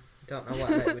Halloween. Don't know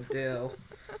what I would do.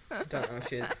 Don't know if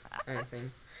she has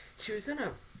anything. She was in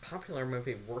a popular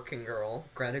movie, Working Girl.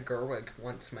 Greta Gerwig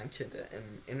once mentioned it in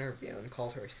an interview and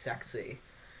called her sexy.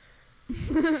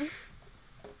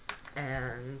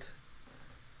 And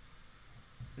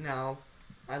no,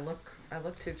 I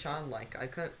look too childlike. I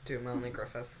couldn't do Melanie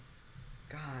Griffith.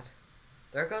 God,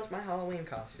 there goes my Halloween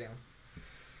costume.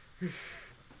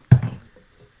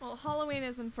 Well, Halloween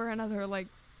isn't for another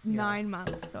 9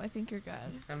 months, so I think you're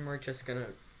good. And we're just gonna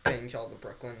binge all the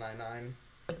Brooklyn Nine-Nine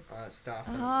stuff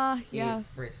and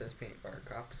yes. eat Reese's peanut butter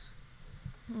cups.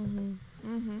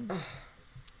 Mm-hmm.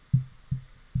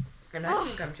 And I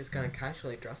think I'm just gonna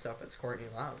casually dress up as Courtney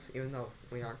Love, even though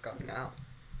we aren't going out.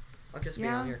 I'll just be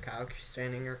on your couch,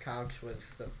 standing on your couch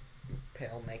with the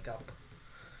pale makeup.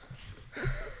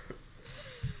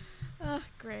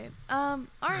 Great.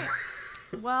 Alright.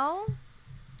 Well,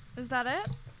 is that it?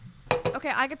 Okay,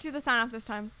 I get to do the sign off this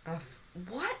time.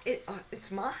 What?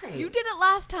 It's mine. You did it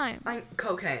last time.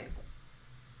 Cocaine.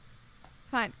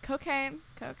 Fine. Cocaine.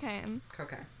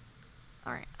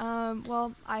 Alright.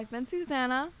 Well, I've been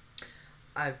Susanna.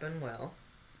 I've been Will.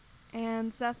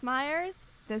 And Seth Meyers.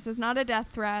 This is not a death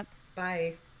threat.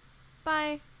 Bye.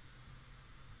 Bye.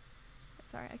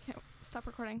 Sorry, I can't stop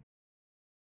recording.